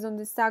Andrés?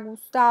 ¿Dónde está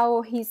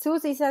Gustavo?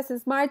 Jesús is as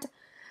smart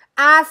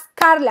as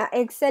Carla.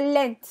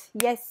 Excellent.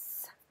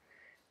 Yes.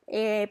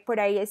 Por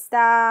ahí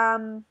está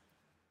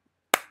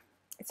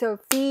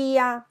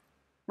Sofía.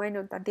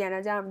 Bueno,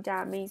 Tatiana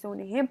ya me hizo un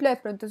ejemplo. De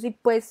pronto sí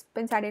puedes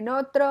pensar en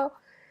otro.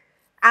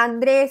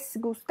 Andrés,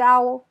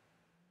 Gustavo.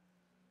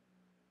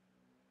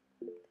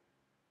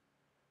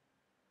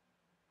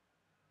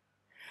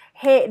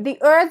 Hey, the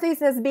Earth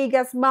is as big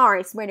as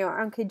Mars. Bueno,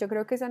 aunque yo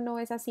creo que esa no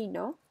es así,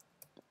 ¿no?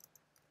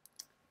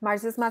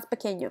 Mars es más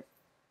pequeño.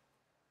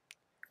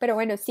 Pero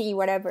bueno, sí,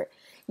 whatever.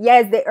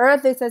 Yes, the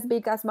Earth is as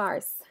big as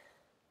Mars.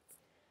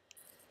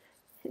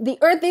 The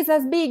Earth is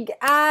as big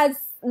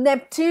as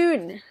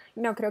Neptune.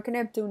 No, creo que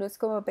Neptuno es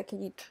como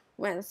pequeñito.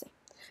 Bueno, sí.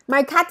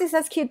 My cat is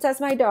as cute as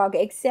my dog.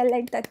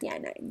 Excellent,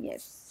 Tatiana.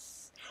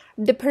 Yes.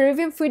 The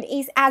Peruvian food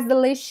is as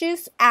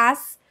delicious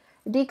as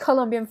the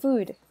Colombian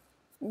food.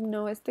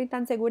 No estoy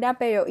tan segura,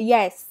 pero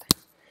yes.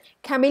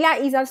 Camila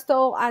is as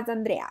tall as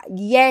Andrea.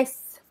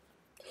 Yes.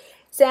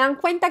 Se dan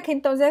cuenta que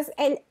entonces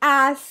el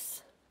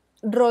as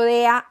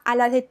rodea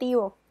al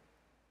adjetivo.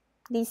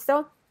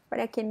 ¿Listo?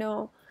 Para que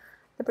no,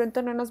 de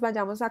pronto no nos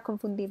vayamos a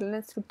confundir en la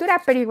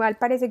estructura, pero igual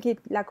parece que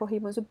la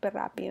cogimos súper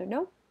rápido,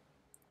 ¿no?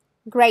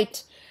 Great.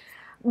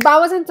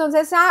 Vamos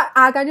entonces a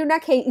hagan una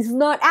que is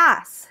not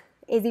as.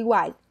 Es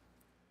igual.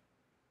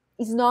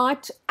 Is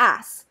not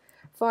as.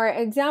 For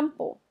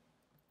example,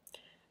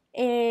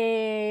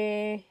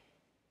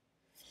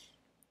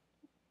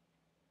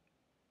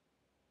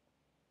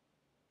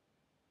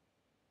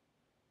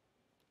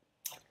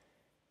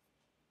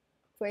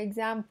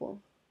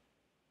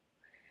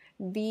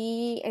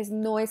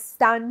 no es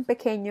tan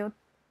pequeño.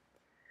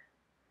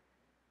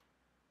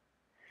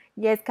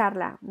 Yes,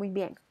 Carla, muy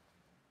bien.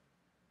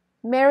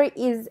 Mary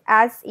is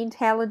as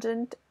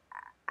intelligent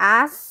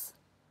as.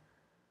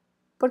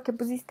 ¿Por qué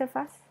pusiste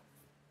fast?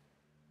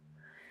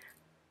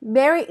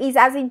 Mary is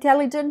as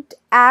intelligent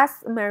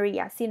as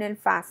Maria, sin el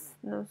fast.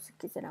 No sé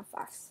qué será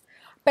fast.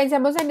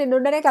 Pensemos en el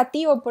número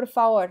negativo, por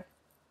favor.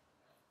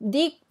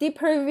 The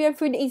Peruvian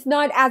food is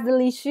not as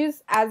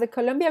delicious as the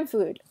Colombian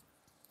food.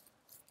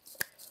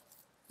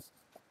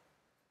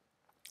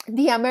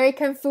 The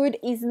American food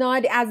is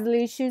not as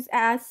delicious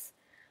as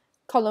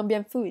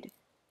Colombian food.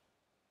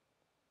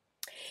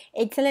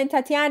 Excellent,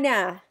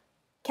 Tatiana.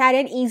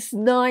 Karen is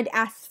not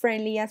as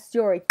friendly as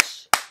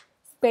George.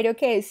 Espero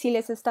que si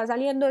les está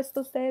saliendo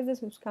esto a ustedes de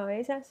sus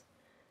cabezas,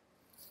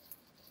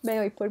 me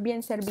doy por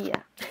bien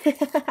servida.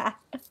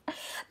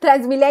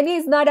 Transmilenio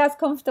is not as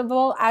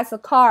comfortable as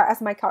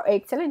my car.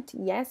 Excellent.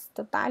 Yes,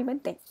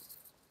 totalmente.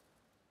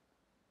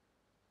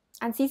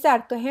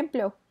 Ancísar, tu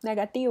ejemplo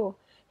negativo.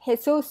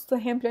 Jesús, tu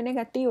ejemplo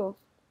negativo.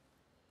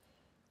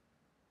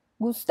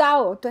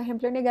 Gustavo, tu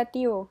ejemplo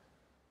negativo.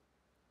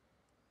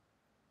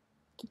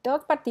 Aquí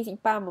todos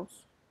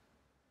participamos.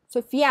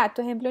 Sofía,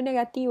 tu ejemplo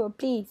negativo,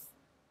 please.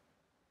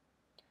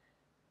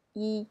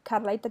 Y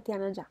Carla y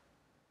Tatiana ya.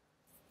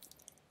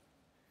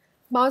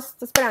 Vamos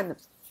esperando.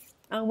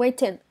 I'm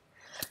waiting.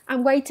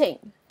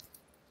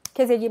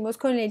 Que seguimos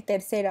con la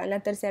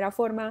tercera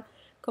forma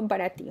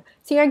comparativa.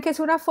 Sigan que es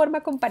una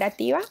forma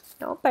comparativa,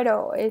 ¿no?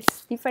 Pero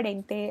es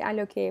diferente a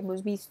lo que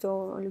hemos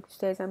visto, a lo que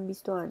ustedes han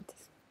visto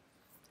antes.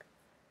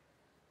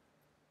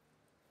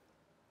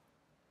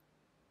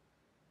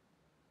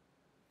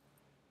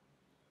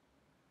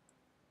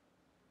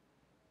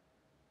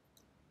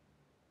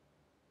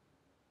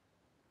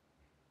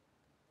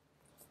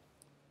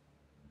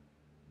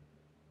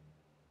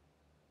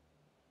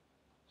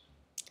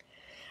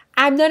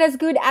 I'm not as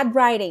good at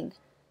writing.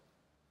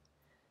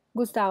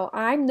 Gustavo,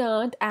 I'm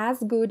not as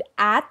good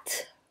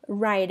at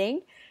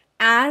writing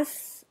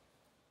as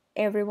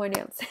everyone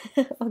else.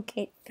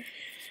 Okay.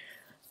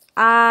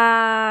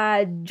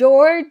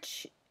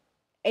 George,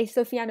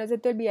 Sofía, no se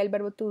te olvida el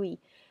verbo to be.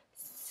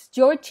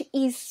 George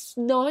is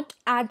not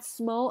as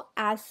small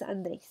as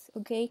Andrés.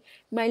 Okay.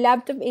 My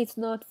laptop is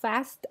not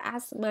fast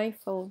as my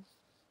phone.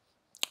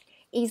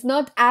 Is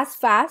not as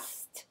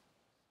fast.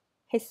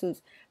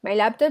 Jesús. My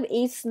laptop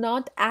is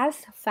not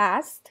as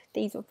fast.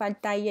 Te hizo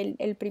falta ahí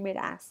el primer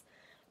as.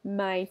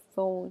 My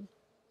phone.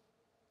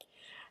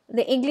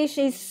 The English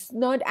is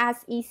not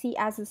as easy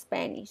as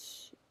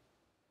Spanish.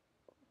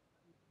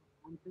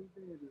 Antes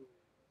del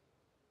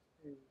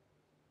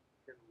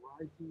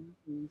writing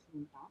is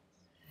in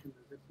apps.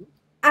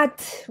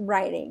 At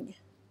writing.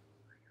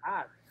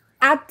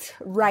 At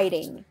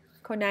writing.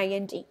 Con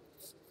ing.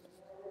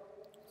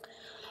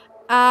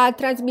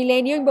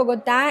 Transmilenio in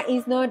Bogotá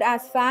is not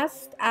as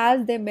fast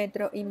as the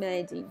metro in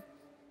Medellín.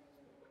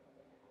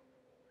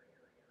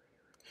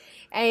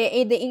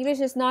 The English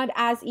is not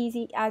as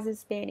easy as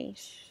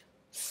Spanish.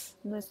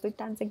 No estoy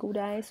tan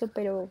segura de eso,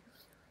 pero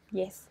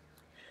yes.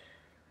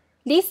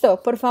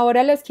 Listo, por favor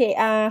a los que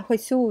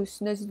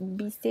Jesús nos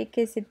viste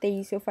que se te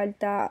hizo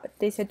falta,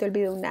 se te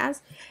olvidó un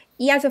as,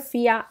 y a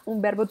Sofía un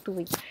verbo to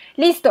be.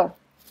 Listo.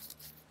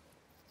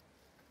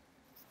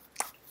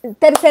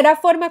 Tercera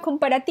forma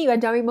comparativa,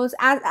 ya vimos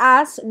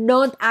as,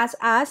 not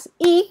as,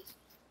 y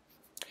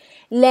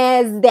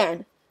less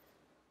than.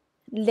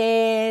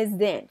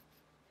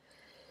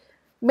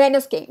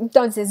 Menos que.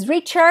 Entonces,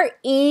 Richard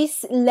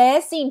is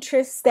less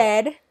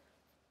interested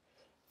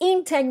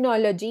in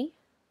technology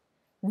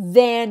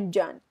than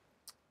John.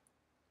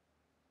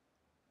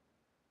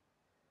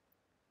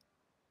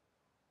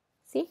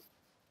 ¿Sí?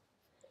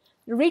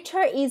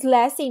 Richard is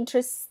less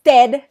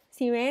interested.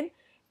 ¿Sí ven?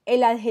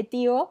 El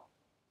adjetivo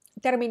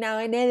terminado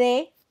en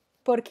ed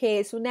porque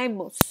es una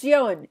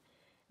emoción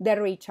de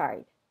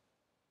Richard.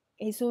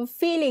 Es un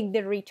feeling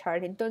de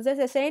Richard. Entonces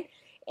es en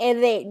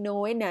ed,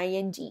 no en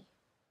ing.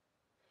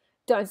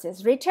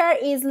 Entonces, Richard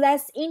is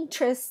less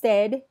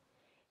interested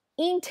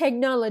in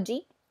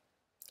technology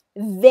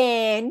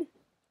than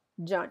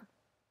John.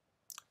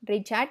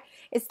 Richard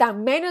está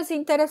menos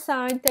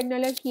interesado en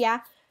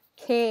tecnología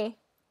que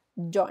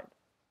John.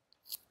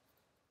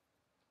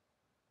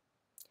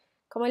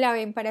 ¿Cómo la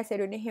ven para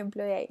hacer un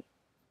ejemplo de ahí?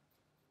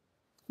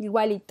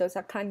 Igualito,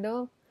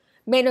 sacando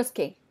menos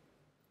que.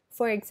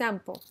 For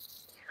example,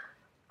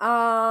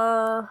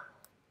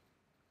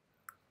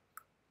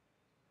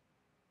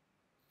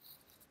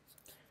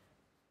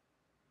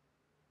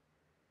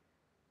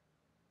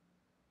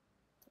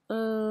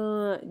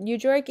 New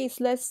York is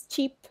less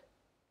cheap.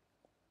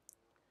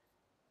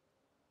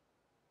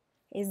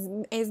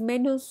 Es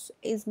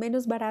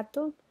menos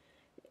barato.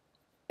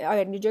 A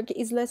ver, New York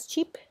is less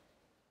cheap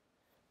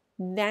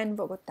than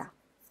Bogotá.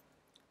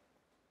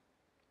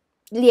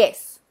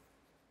 Yes.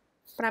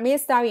 Para mí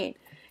está bien.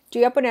 Yo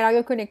voy a poner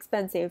algo con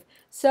expensive.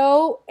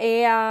 So,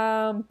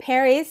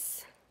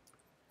 Paris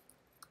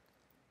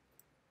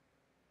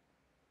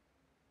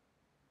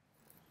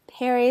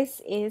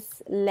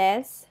is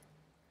less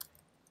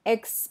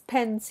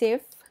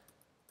expensive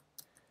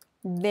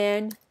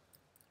than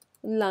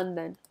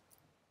London.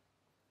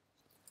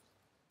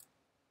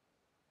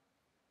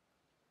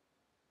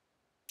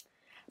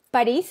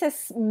 París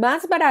es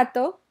más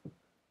barato,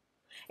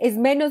 es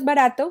menos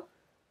barato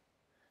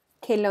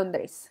que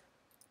Londres.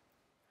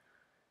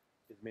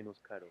 Es menos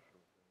caro.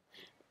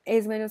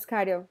 Es menos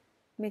caro.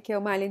 Me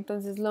quedó mal.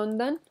 Entonces,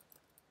 London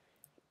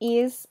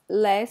is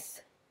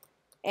less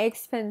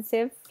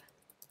expensive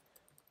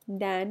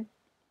than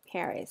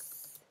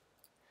Paris.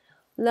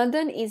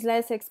 London is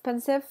less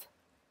expensive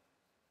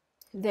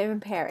than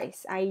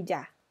Paris. Ahí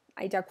ya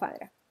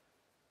cuadra.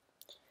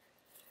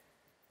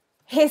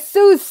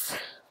 Jesús.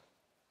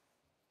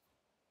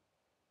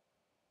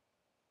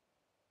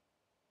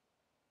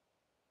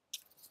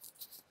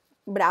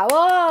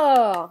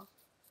 ¡Bravo!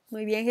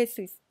 Muy bien,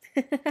 Jesús.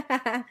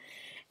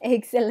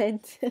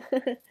 Excellent.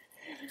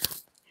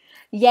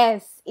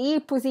 Yes, y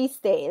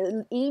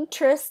pusiste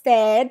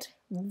interested,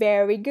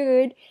 very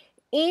good,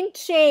 in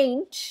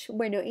change,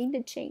 bueno, in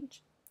the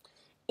change,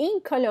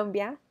 in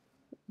Colombia,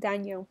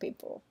 than young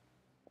people.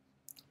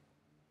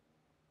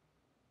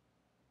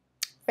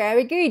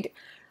 Very good.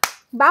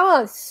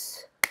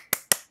 Vamos,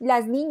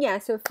 las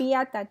niñas,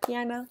 Sofía,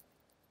 Tatiana,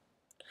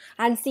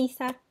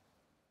 Alcisa.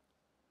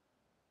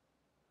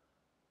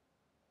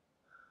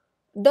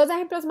 2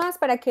 ejemplos más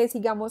para que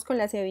sigamos con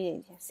las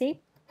evidencias,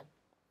 ¿sí?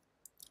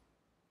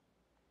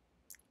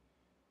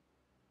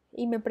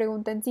 Y me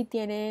preguntan si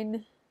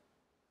tienen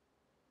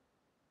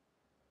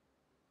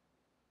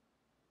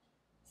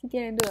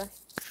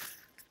dudas.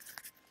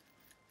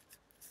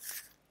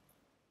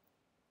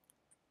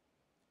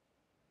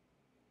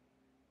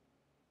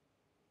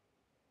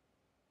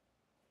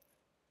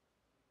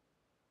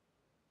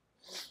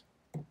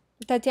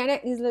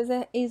 Tatiana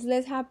is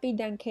less happy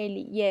than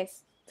Kelly.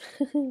 Yes.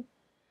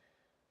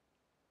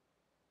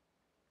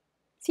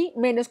 Sí,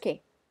 menos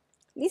que.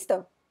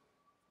 Listo.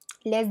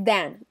 Less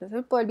than. No se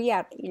me puede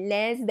olvidar.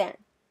 Less than.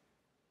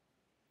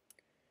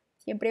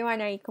 Siempre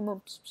van ahí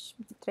como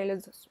entre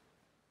los dos.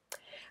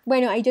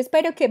 Bueno, ahí yo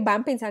espero que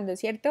van pensando,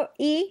 ¿cierto?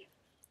 Y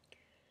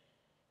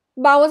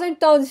vamos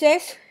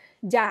entonces.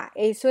 Ya,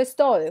 eso es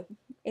todo.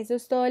 Eso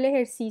es todo el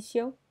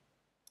ejercicio.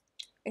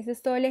 Eso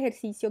es todo el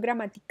ejercicio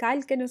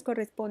gramatical que nos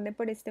corresponde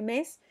por este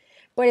mes.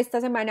 Por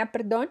esta semana,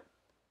 perdón.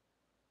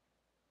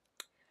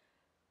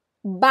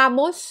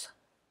 Vamos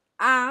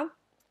a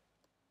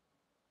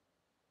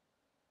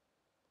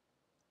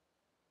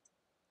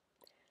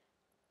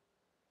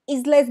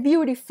is less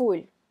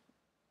beautiful.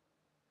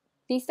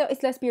 ¿Listo?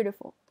 Is less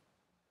beautiful.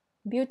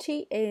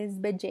 Beauty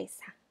es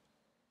belleza.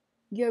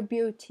 Your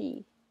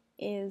beauty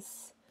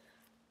is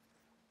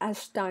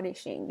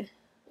astonishing.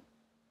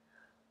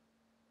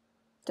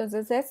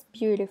 Entonces es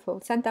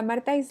beautiful. Santa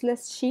Marta is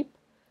less cheap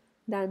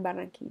than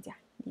Barranquilla.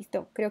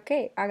 Listo. Creo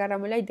que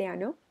agarramos la idea,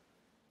 ¿no?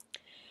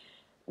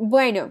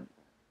 Bueno.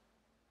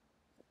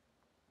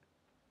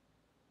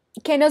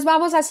 ¿Qué nos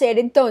vamos a hacer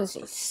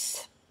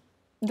entonces?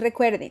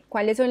 Recuerden,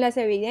 ¿cuáles son las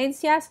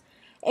evidencias?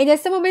 En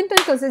este momento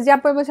entonces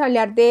ya podemos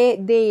hablar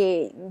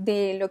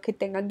de lo que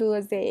tengan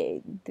dudas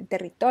de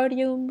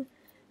territorium,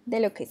 de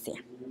lo que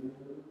sea.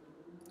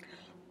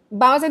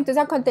 Vamos entonces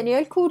al contenido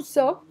del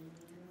curso,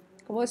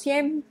 como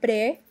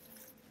siempre,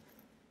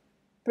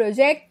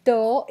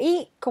 proyecto,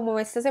 y como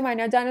esta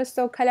semana ya nos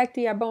toca la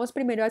actividad, vamos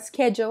primero a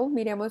schedule,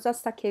 miremos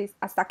hasta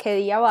qué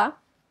día va.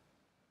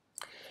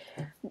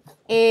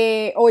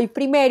 Hoy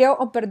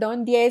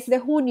 10 de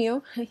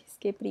junio, es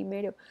que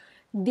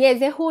 10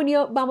 de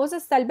junio, vamos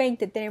hasta el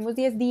 20, tenemos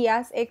 10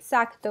 días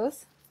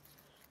exactos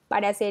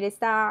para hacer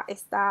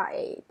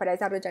para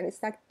desarrollar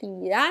esta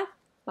actividad.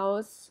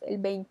 Vamos, el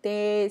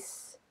 20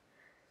 es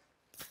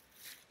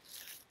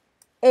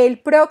el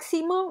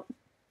próximo,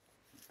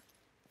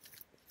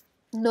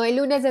 no el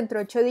lunes dentro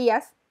de 8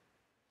 días,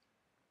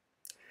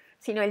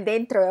 sino el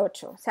dentro de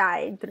 8, o sea,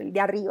 dentro el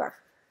de arriba.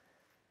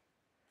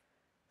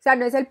 O sea,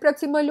 no es el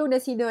próximo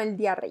lunes, sino el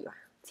de arriba.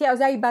 Sí, o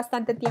sea, hay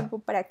bastante tiempo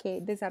para que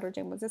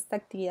desarrollemos esta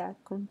actividad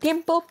con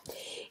tiempo.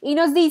 Y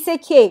nos dice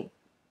que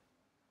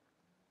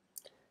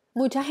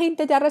mucha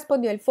gente ya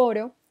respondió al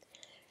foro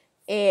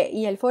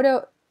y el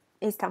foro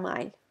está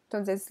mal.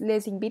 Entonces,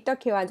 les invito a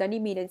que vayan y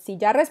miren. Si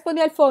ya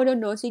respondió al foro,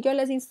 no siguió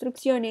las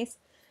instrucciones,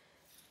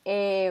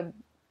 de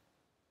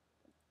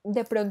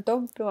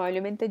pronto,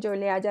 probablemente yo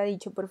le haya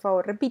dicho, por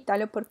favor,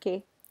 repítalo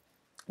porque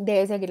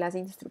debe seguir las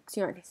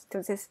instrucciones.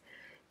 Entonces,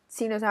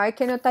 si no sabe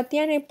qué nota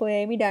tiene,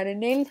 puede mirar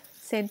en el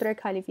centro de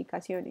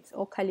calificaciones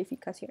o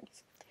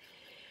calificaciones.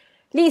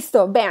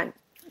 Listo, vean.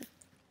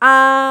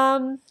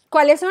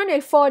 ¿Cuáles son?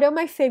 El foro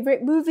My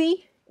Favorite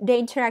Movie, The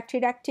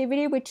Interactive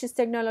Activity, which is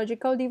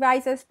Technological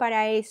Devices.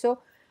 Para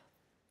eso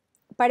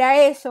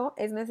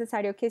es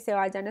necesario que se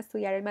vayan a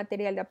estudiar el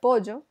material de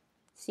apoyo,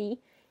 ¿sí?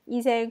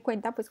 Y se den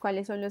cuenta, pues,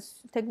 cuáles son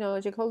los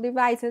Technological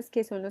Devices,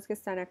 que son los que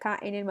están acá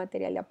en el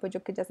material de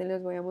apoyo que ya se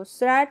los voy a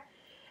mostrar.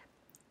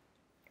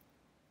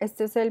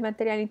 Este es el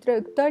material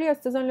introductorio,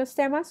 estos son los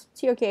temas.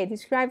 Sí, ok,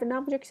 describe an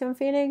objects and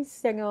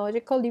feelings,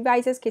 technological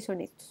devices, que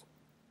son estos.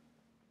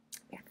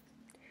 Bien.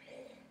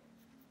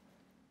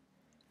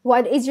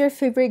 What is your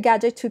favorite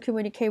gadget to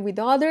communicate with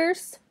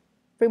others?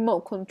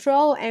 Remote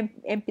control,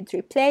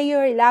 MP3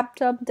 player,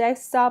 laptop,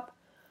 desktop,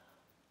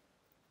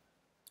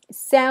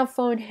 cell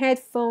phone,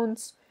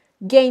 headphones,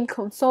 game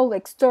console,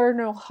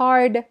 external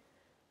hard.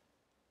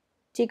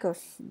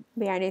 Chicos,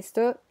 vean,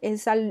 esto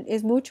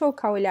es mucho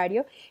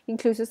vocabulario,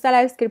 incluso está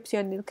la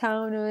descripción de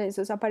cada uno de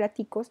esos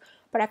aparaticos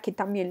para que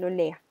también lo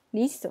lea.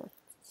 Listo.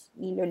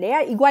 Y lo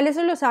lea. Igual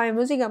eso lo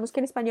sabemos, digamos que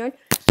en español,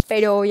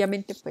 pero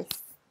obviamente pues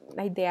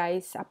la idea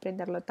es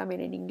aprenderlo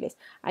también en inglés.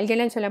 Alguien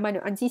lanzó la mano.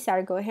 And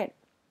Cesar, go ahead.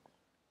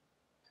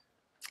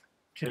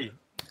 Okay.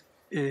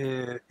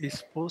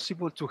 Is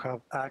possible to have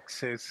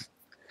access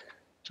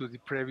to the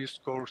previous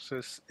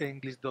courses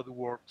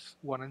English.works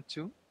 1 and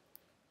 2?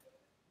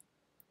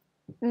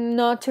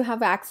 Not to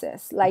have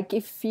access. Like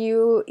if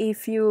you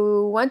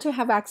want to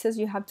have access,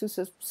 you have to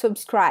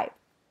subscribe,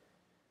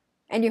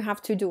 and you have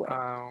to do it.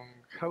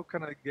 How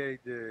can I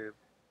get the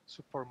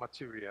support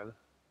material?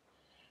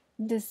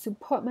 The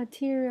support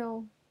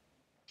material,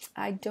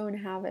 I don't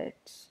have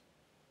it.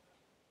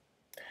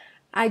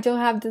 I don't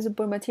have the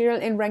support material,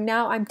 and right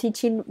now I'm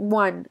teaching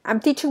one.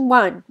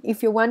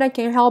 If you want, I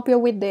can help you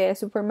with the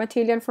support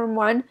material from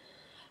 1,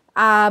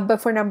 but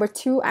for number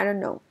 2, I don't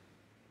know.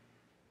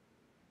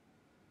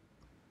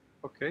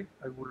 Okay,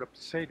 I would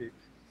appreciate it.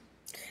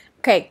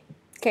 Okay,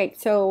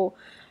 so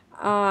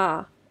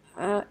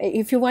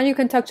if you want, you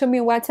can talk to me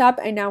on WhatsApp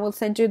and I will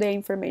send you the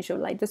information,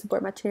 like the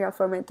support material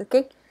from it,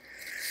 okay?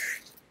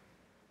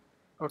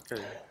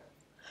 Okay.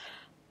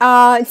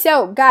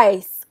 So,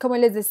 guys, como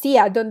les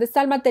decía, ¿dónde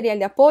está el material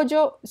de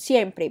apoyo?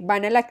 Siempre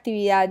van a la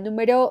actividad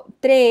número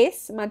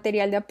 3,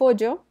 material de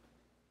apoyo.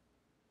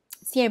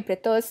 Siempre,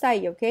 todo está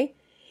ahí, ¿ok?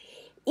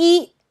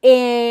 Y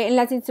en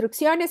las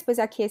instrucciones, pues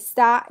aquí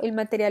está el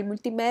material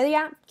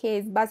multimedia, que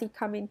es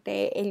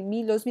básicamente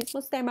los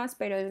mismos temas,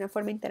 pero de una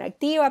forma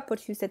interactiva, por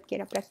si usted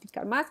quiere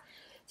practicar más,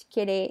 si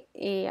quiere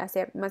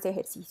hacer más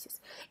ejercicios.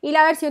 Y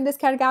la versión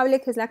descargable,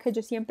 que es la que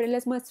yo siempre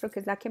les muestro, que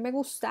es la que me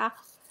gusta,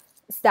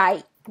 está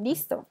ahí.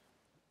 Listo.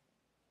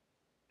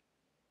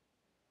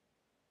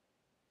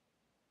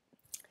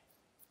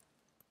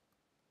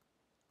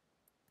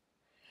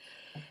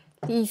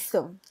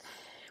 Listo.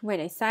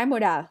 Bueno, está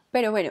demorado,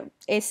 pero bueno,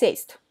 es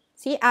esto.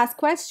 ¿Sí? Ask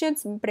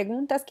questions,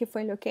 preguntas, que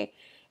fue lo que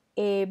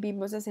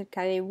vimos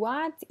acerca de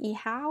what y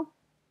how.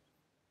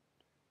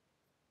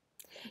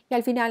 Y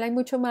al final hay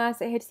mucho más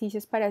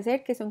ejercicios para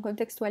hacer, que son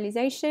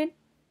contextualization,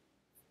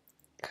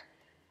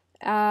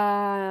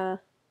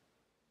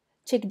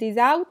 check this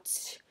out,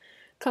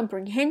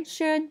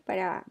 comprehension,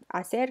 para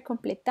hacer,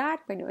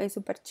 completar. Bueno, es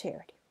súper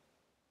chévere.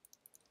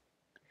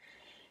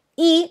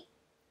 Y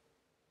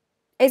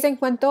eso en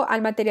cuanto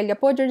al material de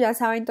apoyo. Ya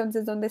saben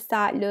entonces dónde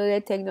está lo de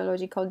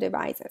technological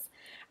devices.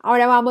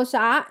 Ahora vamos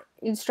a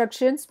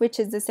instructions, which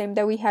is the same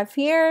that we have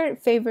here.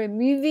 Favorite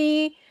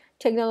movie,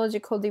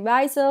 technological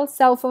devices,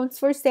 cell phones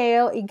for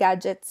sale y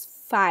gadgets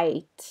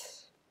fight.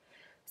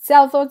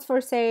 Cell phones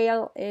for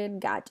sale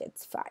and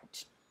gadgets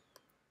fight.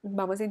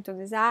 Vamos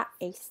entonces a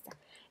esta.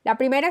 La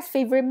primera es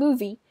favorite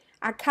movie.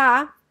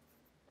 Acá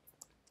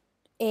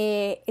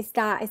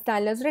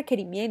están los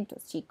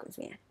requerimientos, chicos,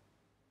 vean.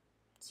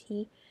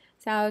 ¿Sí?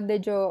 O sea,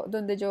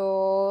 donde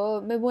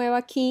yo me muevo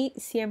aquí,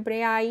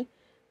 siempre hay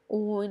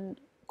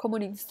como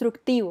un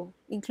instructivo,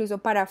 incluso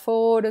para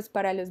foros,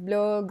 para los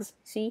blogs,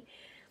 ¿sí?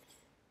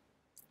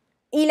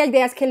 Y la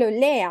idea es que lo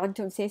lea.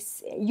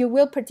 Entonces, you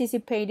will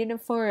participate in a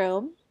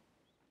forum.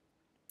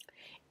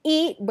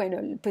 Y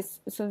bueno,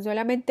 pues son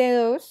solamente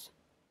 2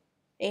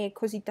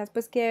 cositas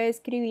pues que debe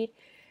escribir.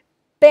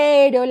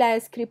 pero la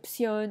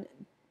descripción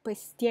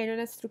pues tiene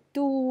una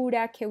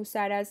estructura, que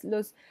usaras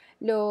los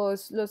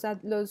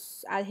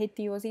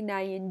adjetivos in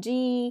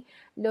ing,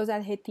 los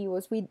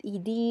adjetivos with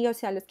ed, o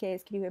sea, los que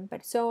describen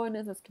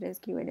personas, los que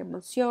describen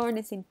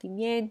emociones,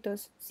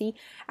 sentimientos, ¿sí?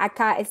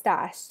 Acá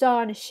está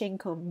astonishing,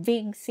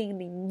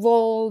 convincing,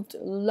 involved,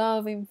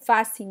 loving,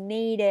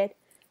 fascinated,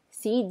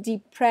 ¿sí?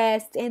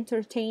 Depressed,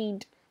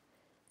 entertained.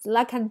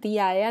 La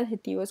cantidad de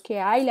adjetivos que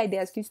hay. La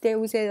idea es que usted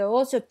use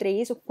 2 o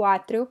 3 o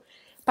 4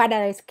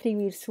 para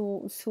describir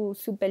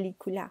su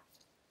película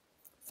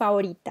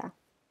favorita.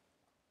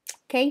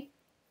 ¿Ok?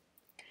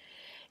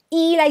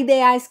 Y la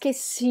idea es que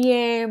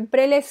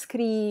siempre le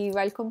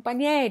escriba al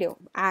compañero.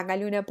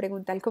 Hágale una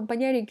pregunta al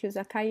compañero. Incluso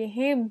acá hay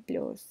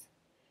ejemplos.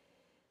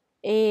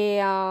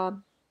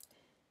 How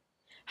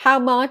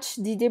much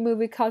did the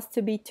movie cost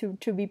to be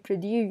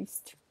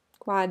produced?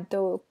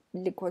 ¿Cuánto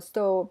le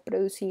costó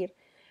producir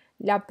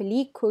la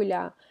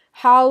película?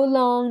 How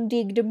long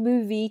did the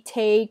movie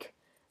take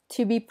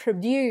to be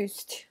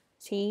produced?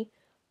 ¿Sí?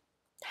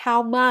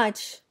 How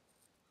much?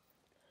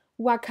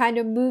 What kind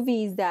of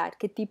movie is that?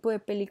 ¿Qué tipo de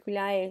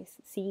película es?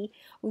 ¿Sí?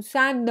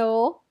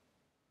 Usando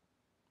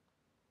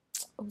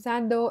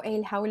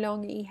el how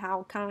long y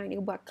how kind y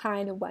what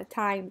kind of what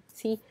time,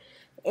 ¿sí?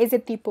 Ese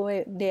tipo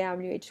de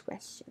WH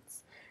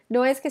questions.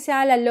 No es que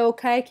sea la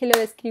loca de que lo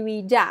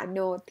describí ya,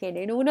 no,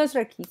 tienen unos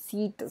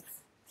requisitos,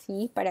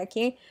 ¿sí? Para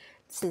que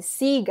se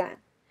sigan.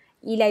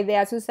 Y la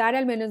idea es usar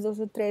al menos 2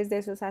 o 3 de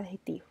esos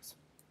adjetivos.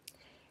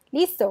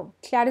 ¿Listo?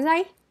 ¿Claros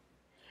ahí?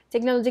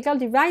 Technological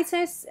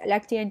devices, la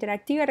actividad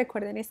interactiva,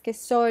 recuerden, es que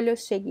solo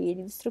seguir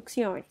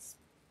instrucciones.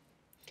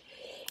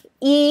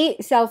 Y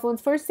cell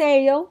phones for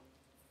sale,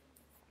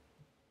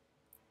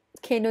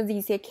 que nos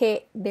dice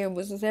que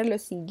debemos hacer lo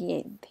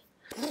siguiente.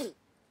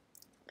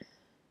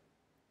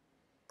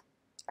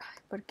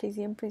 Ay, porque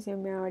siempre se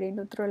me abre en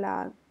otro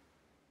lado.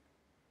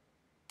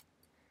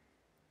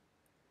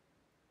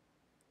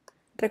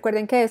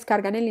 Recuerden que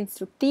descargan el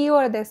instructivo,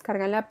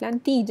 descargan la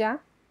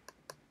plantilla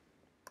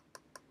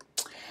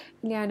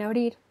y le van a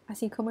abrir,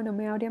 así como no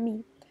me abre a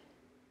mí.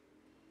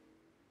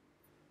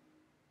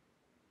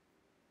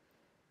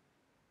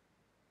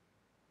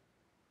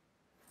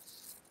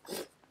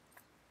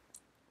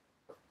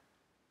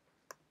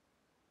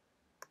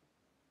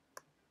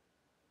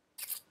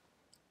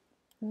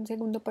 Un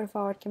segundo, por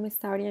favor, que me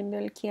está abriendo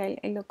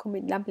el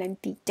documento, la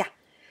plantilla.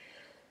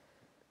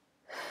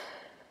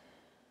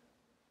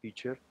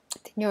 Teacher,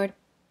 Señor.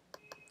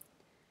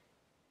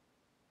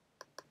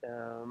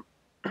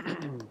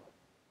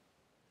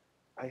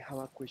 I have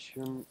a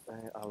question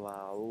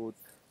about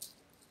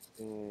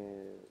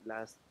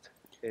last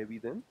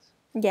evidence.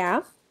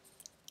 Yeah.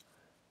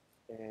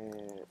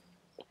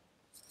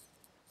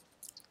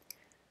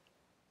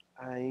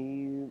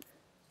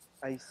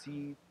 I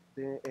see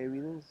the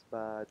evidence,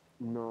 but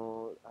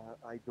no,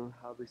 I don't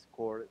have a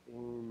score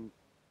in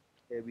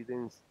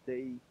evidence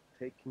they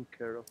taking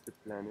care of the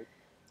planet.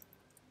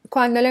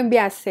 ¿Cuándo lo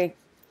enviaste?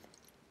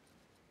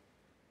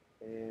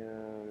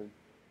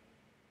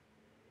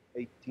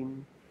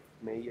 18,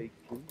 May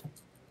 18.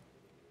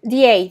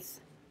 The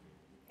 8th.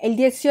 ¿El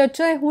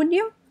 18 de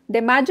junio?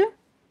 ¿De mayo?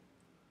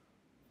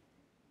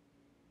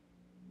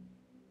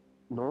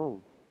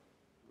 No.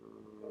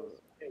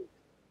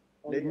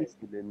 Let me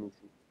see.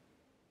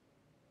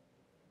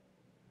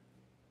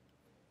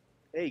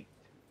 8.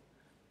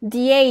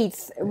 The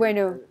 8th.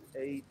 Bueno.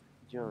 8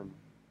 John.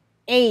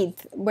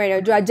 8th. Bueno,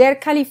 yo ayer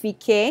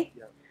califiqué.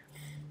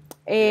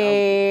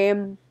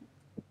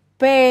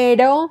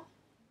 Pero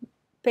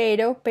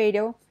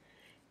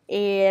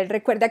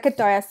recuerda que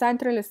todavía está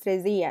dentro de los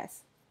 3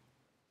 días.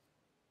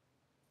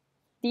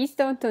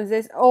 ¿Listo?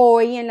 Entonces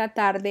hoy en la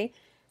tarde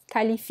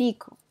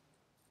califico.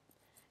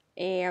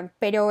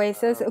 Pero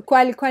eso es,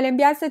 ¿cuál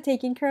enviaste?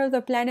 Taking Care of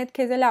the Planet,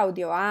 que es el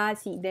audio. Ah,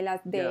 sí, de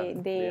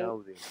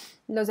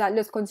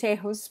los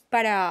consejos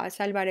para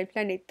salvar el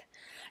planeta.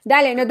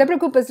 Dale, no te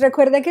preocupes,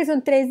 recuerda que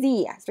son 3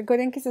 días,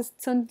 recuerden que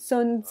son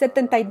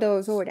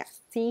 72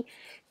 horas, ¿sí?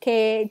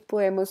 Que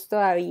podemos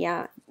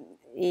todavía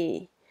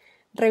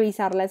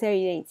revisar las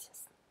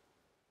evidencias.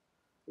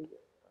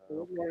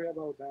 Don't worry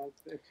about that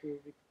too,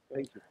 because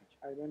Thank you.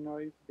 I don't know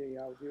if the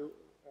audio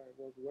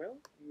was well.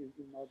 It's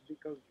not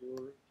because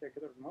you check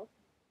it or not.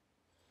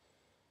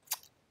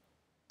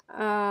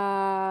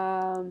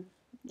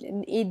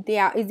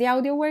 Is the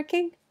audio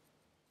working?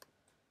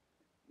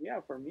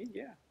 Yeah, for me,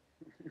 yeah.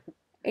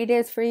 It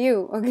is for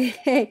you,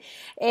 okay.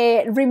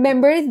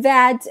 Remember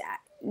that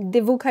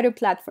the Vucaro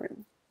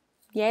platform,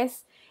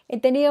 yes. He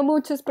tenido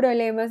muchos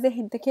problemas de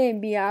gente que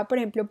envía, por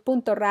ejemplo,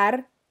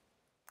 .rar.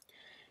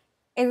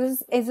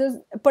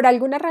 Esos, por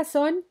alguna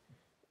razón,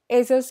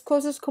 esos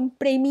cosas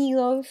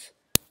comprimidos,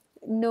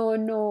 no,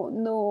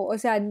 o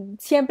sea,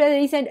 siempre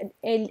dicen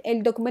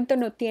el documento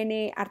no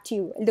tiene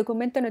archivo,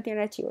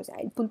 o sea,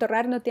 el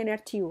 .rar no tiene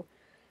archivo.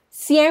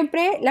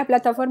 Siempre la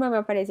plataforma me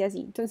aparece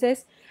así.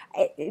 Entonces,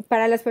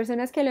 para las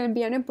personas que lo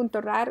envían en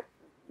 .rar,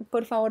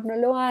 por favor no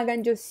lo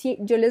hagan. Yo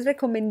les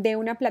recomendé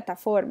una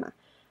plataforma,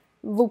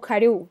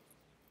 Vucaro,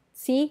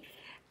 ¿sí?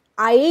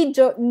 ahí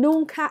yo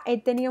nunca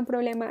he tenido un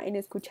problema en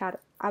escuchar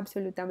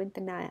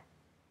absolutamente nada.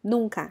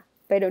 Nunca,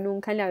 pero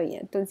nunca en la vida.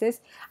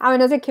 Entonces, a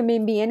menos de que me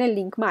envíen el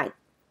link mal.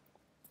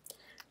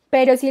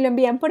 Pero si lo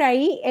envían por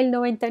ahí, el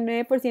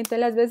 99% de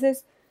las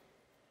veces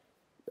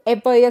he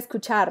podido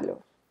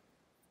escucharlo.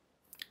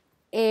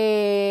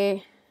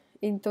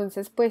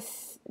 Entonces,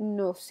 pues,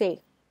 no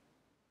sé.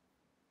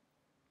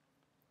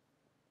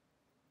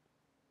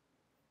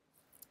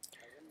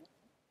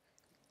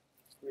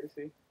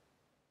 Sí.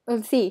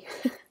 Sí.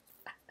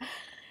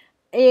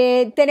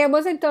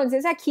 Tenemos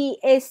entonces aquí,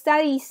 esta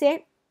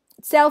dice,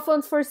 cell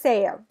phones for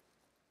sale.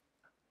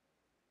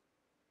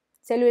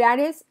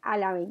 Celulares a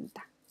la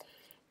venta.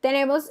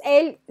 Tenemos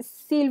el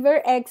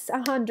Silver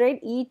X100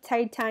 y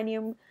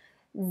Titanium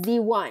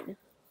Z1.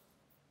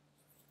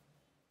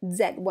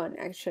 Z1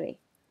 actually.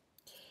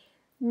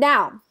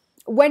 Now,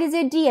 what is the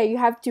idea? You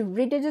have to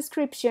read the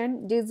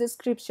description, this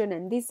description,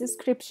 and this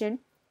description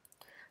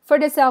for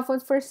the cell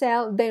phones for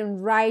sale,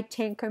 then write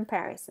 10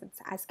 comparisons.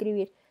 A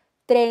escribir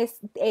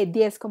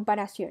 10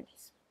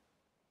 comparaciones.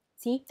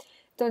 ¿Sí?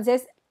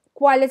 Entonces,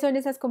 ¿cuáles son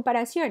esas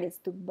comparaciones?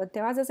 Tú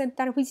te vas a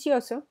sentar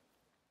juicioso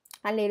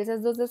a leer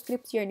esas dos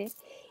descripciones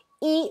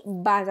y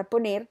vas a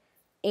poner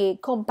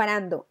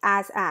comparando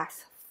as.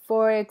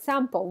 For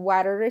example,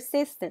 water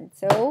resistant.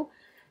 So,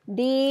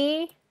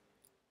 the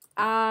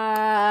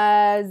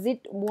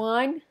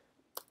Z1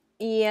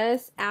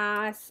 is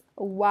as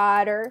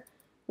water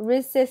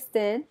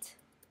resistant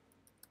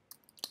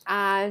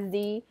as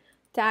the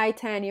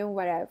titanium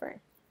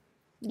whatever.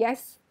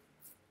 Yes.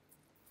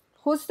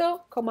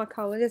 Justo como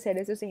acabamos de hacer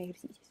esos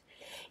ejercicios.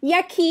 Y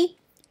aquí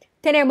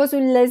tenemos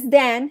un less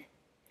than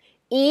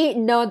y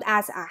not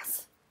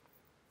as.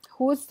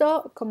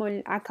 Justo como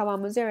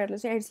acabamos de ver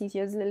los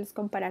ejercicios de los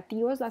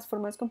comparativos, las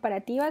formas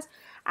comparativas,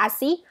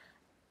 así,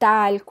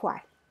 tal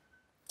cual.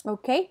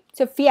 ¿Ok?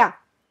 Sofía.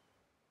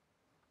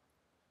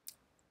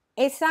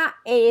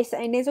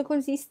 En eso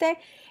consiste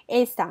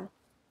esta.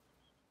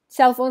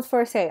 Cell phones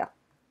for sale.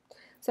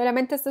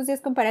 Solamente estos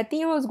 10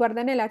 comparativos,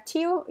 guardan el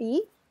archivo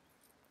y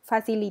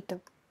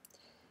facilito.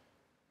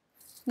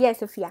 Yes,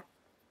 Sofía.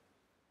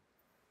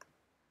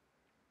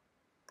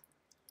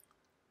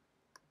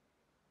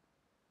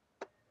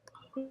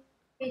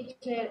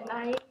 Teacher,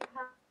 I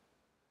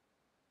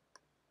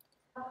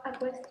have a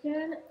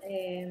question.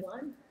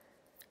 One.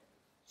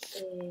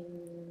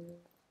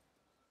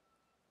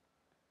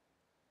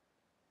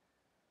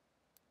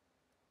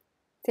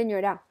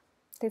 Señora,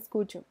 te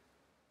escucho.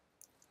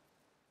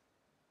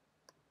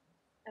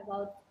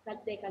 About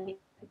the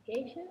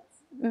qualifications.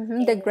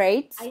 The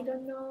grades. I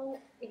don't know.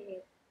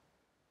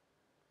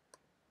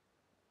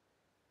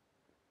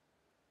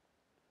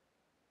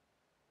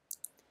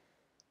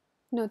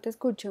 No te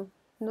escucho.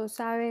 No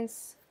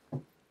sabes.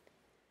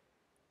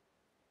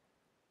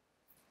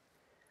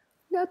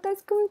 No te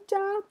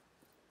escucho.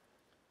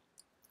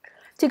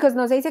 Chicos,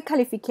 no se dice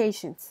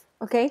qualifications,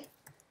 ¿ok?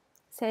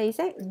 Se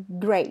dice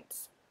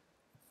grades.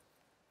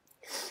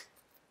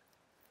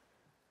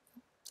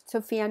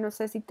 Sofía, no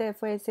sé si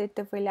se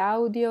te fue el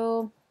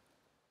audio.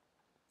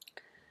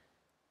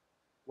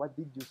 What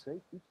did you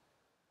say?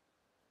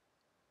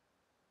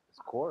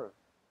 Score.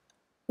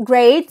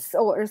 Grades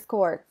o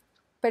score.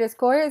 Pero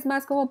score es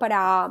más como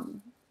para.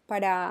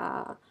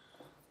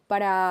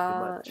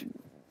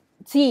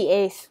 Sí,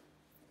 es.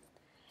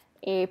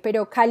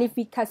 Pero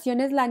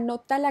calificaciones, la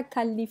nota, la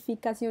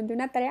calificación de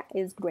una tarea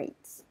es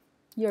grades.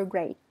 Your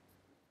grade.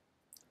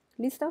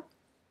 ¿Listo?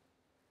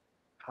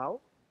 How?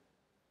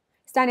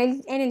 Está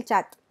en el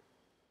chat.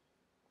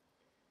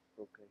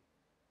 Okay.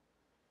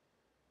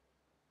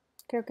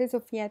 Creo que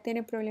Sofía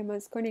tiene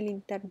problemas con el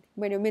internet.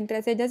 Bueno,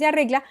 mientras ella se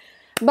arregla,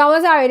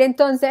 vamos a ver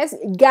entonces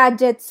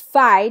Gadgets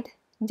Fight.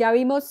 Ya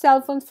vimos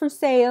Cell Phones for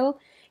Sale,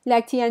 la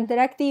actividad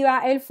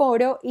interactiva, el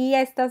foro, y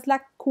esta es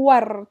la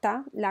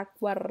cuarta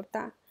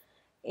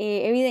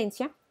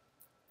evidencia,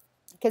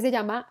 que se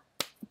llama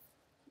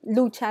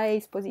lucha de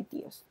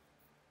dispositivos.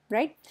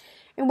 Right?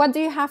 And what do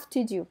you have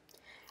to do?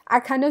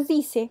 Acá nos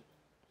dice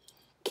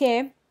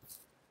que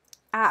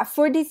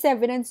for this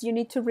evidence you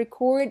need to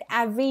record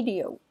a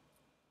video.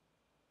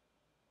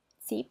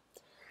 ¿Sí?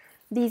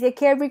 Dice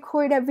que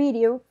record a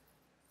video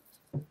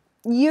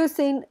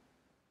using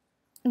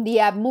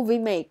the app Movie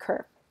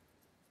Maker.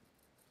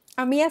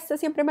 A mí esto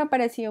siempre me ha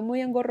parecido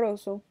muy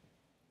engorroso.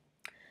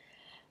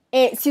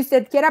 Si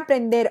usted quiere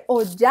aprender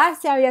o ya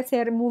sabe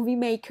hacer Movie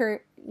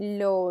Maker,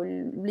 lo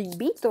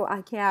invito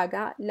a que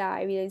haga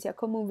la evidencia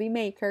con Movie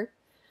Maker.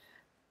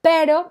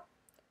 Pero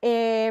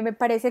me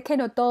parece que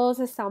no todos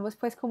estamos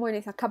pues como en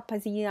esa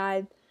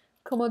capacidad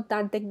como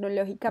tan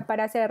tecnológica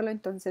para hacerlo.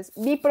 Entonces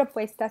mi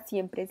propuesta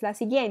siempre es la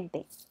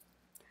siguiente.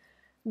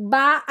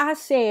 Va a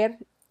ser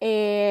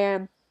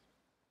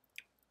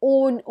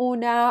un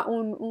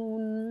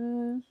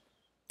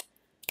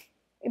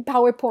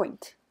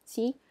PowerPoint,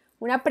 ¿sí?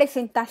 Una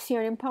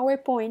presentación en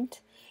PowerPoint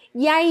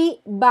y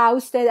ahí va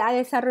usted a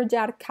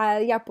desarrollar cada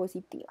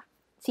diapositiva,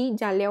 ¿sí?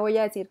 Ya le voy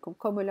a decir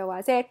cómo lo va a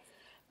hacer,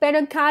 pero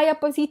en cada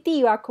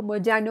diapositiva, como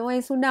ya no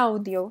es un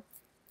audio,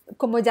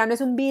 como ya no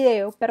es un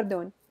video,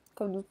 perdón,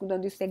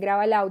 donde usted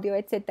graba el audio,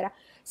 etcétera,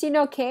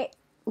 sino que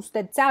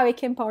usted sabe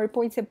que en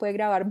PowerPoint se puede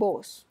grabar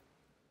voz.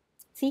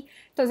 ¿Sí?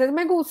 Entonces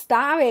me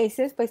gusta a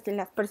veces, pues que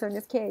las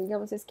personas que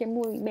digamos es que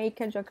Movie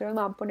Maker, yo creo que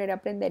me van a poner a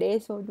aprender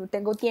eso, no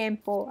tengo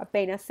tiempo,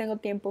 apenas tengo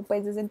tiempo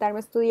pues de sentarme a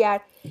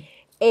estudiar.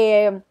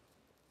 En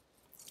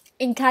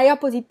cada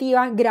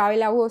diapositiva grabe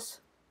la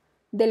voz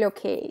de lo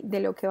que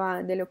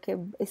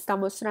está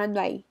mostrando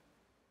ahí.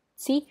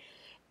 ¿Sí?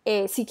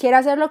 Si quiere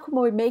hacerlo con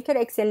Movie Maker,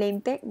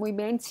 excelente, muy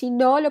bien. Si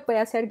no, lo puede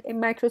hacer en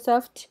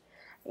Microsoft,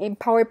 en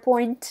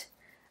PowerPoint.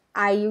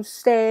 Ahí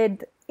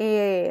usted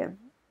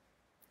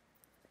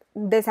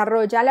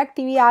desarrolla la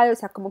actividad, o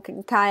sea, como que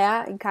en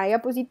cada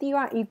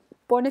diapositiva y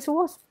pone su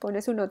voz,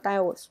 pone su nota de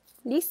voz.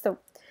 Listo.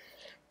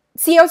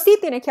 Sí o sí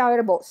tiene que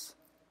haber voz.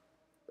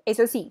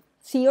 Eso sí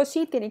o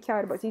sí tiene que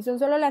haber voz. Si son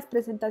solo las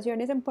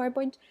presentaciones en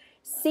PowerPoint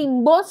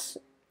sin voz,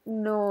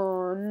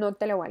 no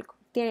te lo valgo.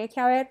 Tiene que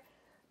haber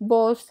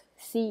voz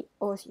sí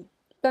o sí.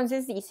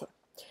 Entonces dice,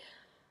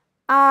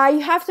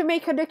 you have to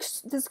make a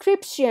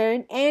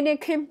description and a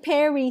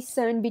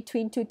comparison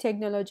between two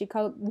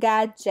technological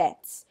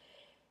gadgets.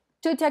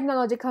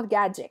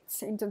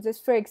 Entonces,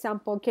 por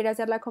ejemplo, quiere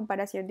hacer la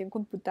comparación de un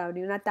computador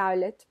y una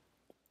tablet,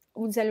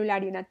 un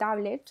celular y una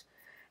tablet,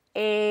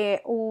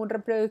 un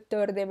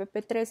reproductor de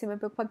MP3,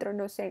 MP4,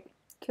 no sé,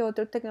 qué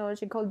otro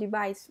technological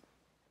device,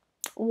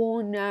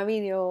 una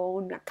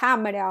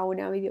cámara,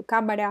 una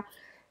videocámara,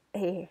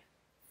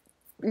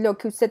 lo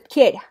que usted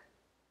quiera,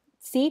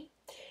 ¿sí?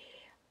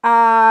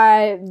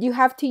 You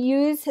have to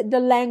use the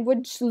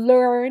language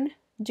learned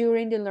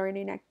during the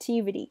learning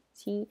activity,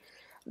 ¿sí?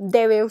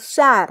 Debe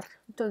usar,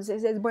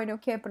 entonces es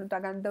bueno que de pronto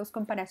hagan dos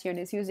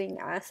comparaciones using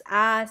as,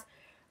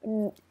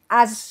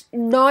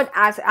 not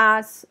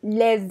as,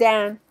 less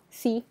than,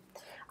 ¿sí?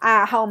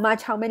 How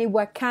much, how many,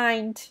 what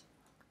kind,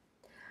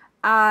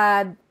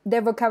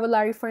 the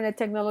vocabulary for the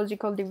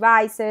technological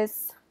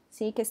devices,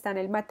 ¿sí? Que está en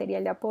el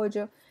material de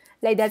apoyo.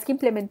 La idea es que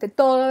implemente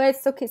todo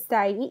esto que está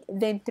ahí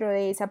dentro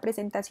de esa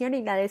presentación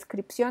y la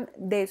descripción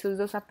de esos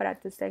dos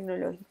aparatos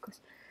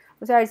tecnológicos.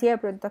 Vamos a ver si de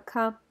pronto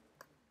acá,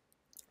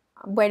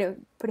 bueno,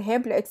 por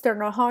ejemplo,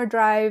 external hard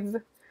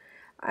drive,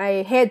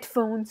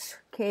 headphones,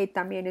 que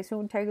también es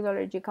un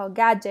technological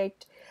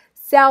gadget,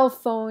 cell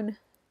phone,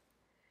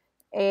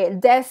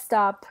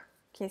 desktop,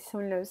 que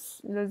son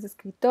los de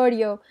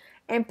escritorio,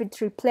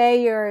 MP3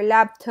 player,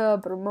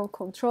 laptop, remote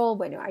control,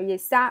 bueno, ahí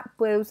está,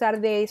 puede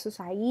usar de esos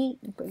ahí,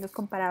 podemos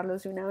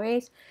compararlos de una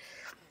vez,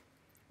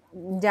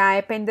 ya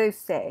depende de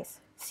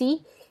ustedes,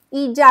 ¿sí?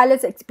 Y ya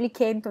les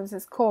expliqué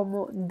entonces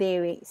cómo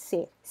debe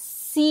ser.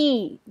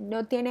 Si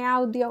no tiene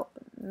audio,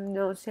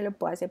 no se lo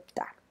puedo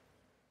aceptar.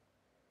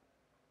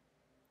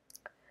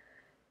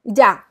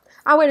 Ya.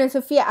 Bueno,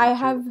 Sofía, I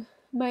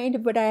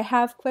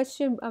have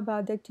question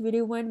about the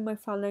activity 1, my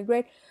final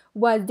grade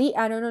was D.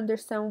 I don't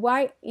understand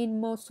why in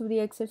most of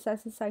the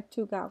exercises I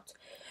took out.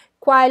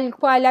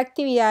 ¿Cuál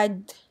actividad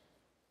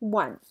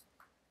 1?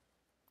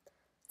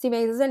 Si me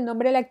dices el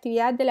nombre de la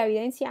actividad de la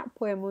evidencia,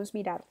 podemos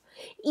mirarlo.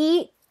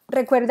 Y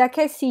recuerda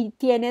que si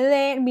tiene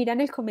D, mira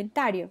en el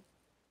comentario.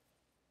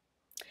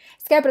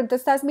 Es que de pronto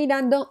estás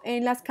mirando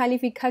en las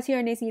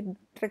calificaciones y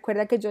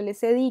recuerda que yo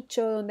les he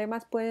dicho dónde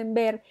más pueden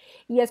ver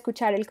y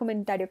escuchar el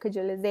comentario que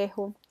yo les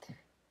dejo.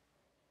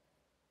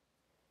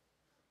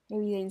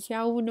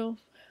 Evidencia 1.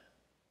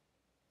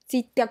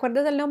 Si te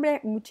acuerdas del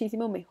nombre,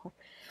 muchísimo mejor.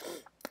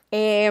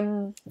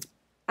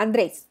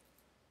 Andrés.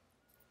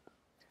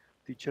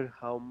 Teacher,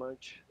 how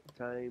much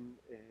time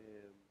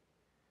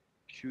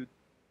should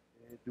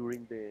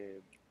during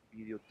the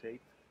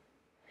videotape?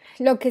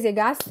 Lo que se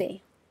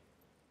gaste.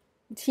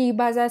 Si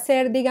vas a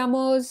hacer,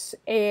 digamos,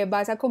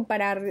 vas a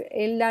comparar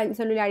el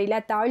celular y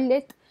la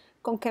tablet,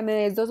 con que me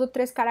des 2 o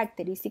 3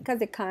 características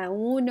de cada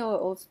uno,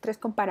 o 3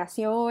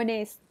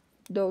 comparaciones,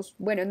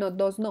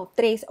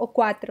 3 o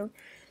 4,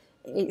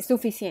 es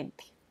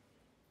suficiente.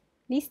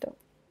 ¿Listo?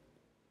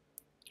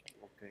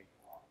 Okay.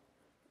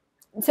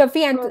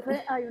 Sofía,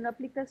 Profe, hay una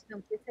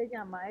aplicación que se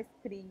llama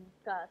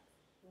Screencast.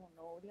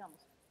 Uno, digamos,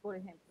 por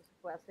ejemplo, se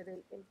puede hacer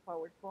el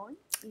PowerPoint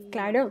y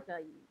claro.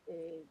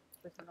 Ahí,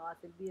 pues uno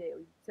hace el video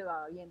y se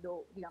va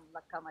viendo, digamos,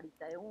 la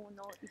camarita de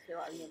uno y se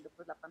va viendo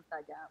pues la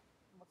pantalla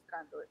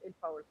mostrando el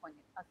PowerPoint.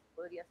 Así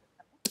podría ser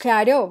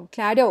también.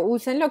 Claro,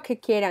 usen lo que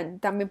quieran.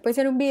 También puede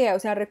ser un video. O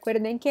sea,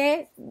 recuerden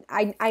que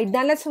ahí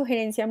dan la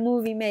sugerencia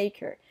Movie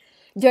Maker.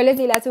 Yo les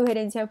di la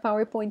sugerencia de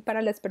PowerPoint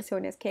para las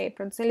personas que de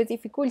pronto se les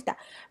dificulta.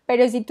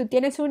 Pero si tú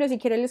tienes uno, si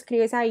quieres lo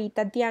escribes ahí,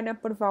 Tatiana,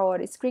 por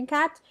favor,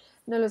 Screencast,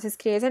 nos los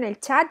escribes en el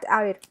chat.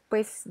 A ver,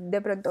 pues de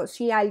pronto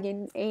si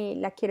alguien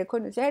la quiere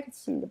conocer,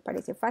 si le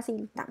parece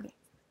fácil, también.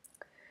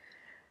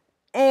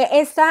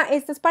 Esta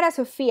es para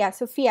Sofía.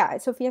 Sofía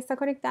está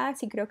conectada,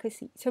 sí, creo que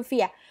sí.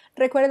 Sofía,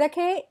 recuerda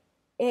que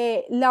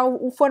la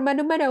forma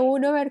número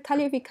 1 de ver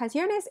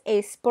calificaciones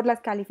es por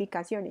las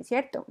calificaciones,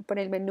 ¿cierto? Por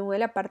el menú de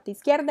la parte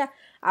izquierda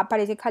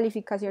aparece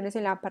calificaciones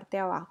en la parte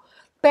de abajo.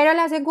 Pero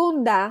la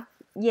segunda,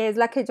 y es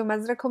la que yo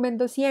más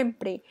recomiendo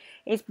siempre,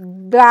 es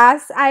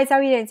vas a esa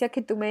evidencia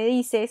que tú me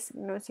dices,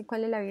 no sé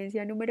cuál es la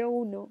evidencia número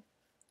 1,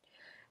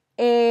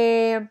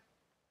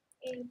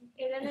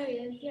 Era en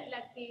evidencia la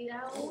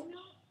actividad 1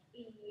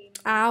 y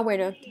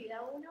bueno. la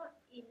actividad 1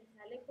 y me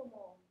sale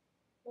como,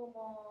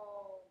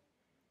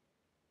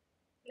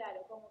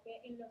 claro, como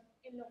que en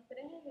los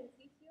 3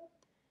 ejercicios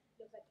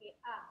lo saqué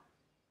A.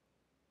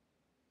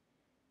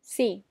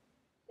 Sí.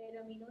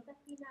 Pero mi nota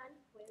final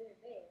fue de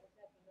D, o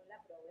sea que no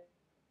la probé.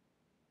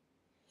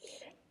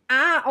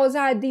 O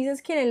sea,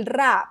 dices que en el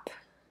rap.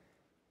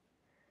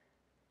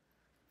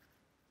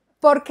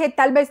 Porque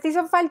tal vez te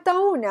hizo falta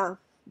una.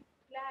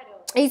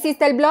 Claro.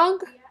 ¿Hiciste el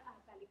blog?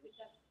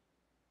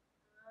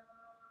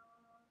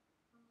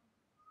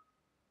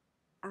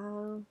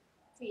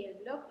 Sí, el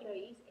blog lo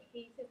hice, es que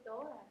hice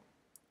todas.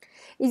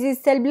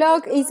 Hiciste el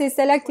blog,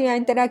 hiciste la actividad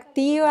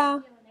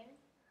interactiva.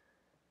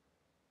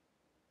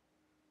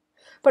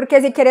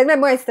 Porque si quieres me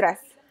muestras.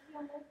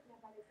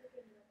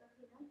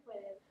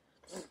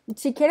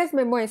 Si quieres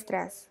me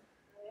muestras.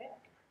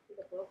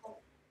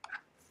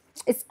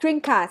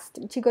 Screencast,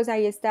 chicos,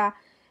 ahí está.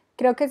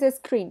 Creo que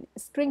es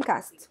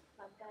screencast.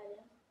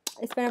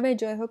 Espérame,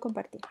 yo dejo de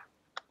compartir.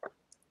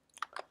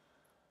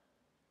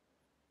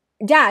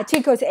 Ya,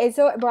 chicos,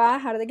 eso voy a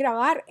dejar de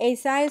grabar.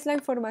 Esa es la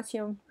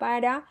información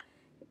para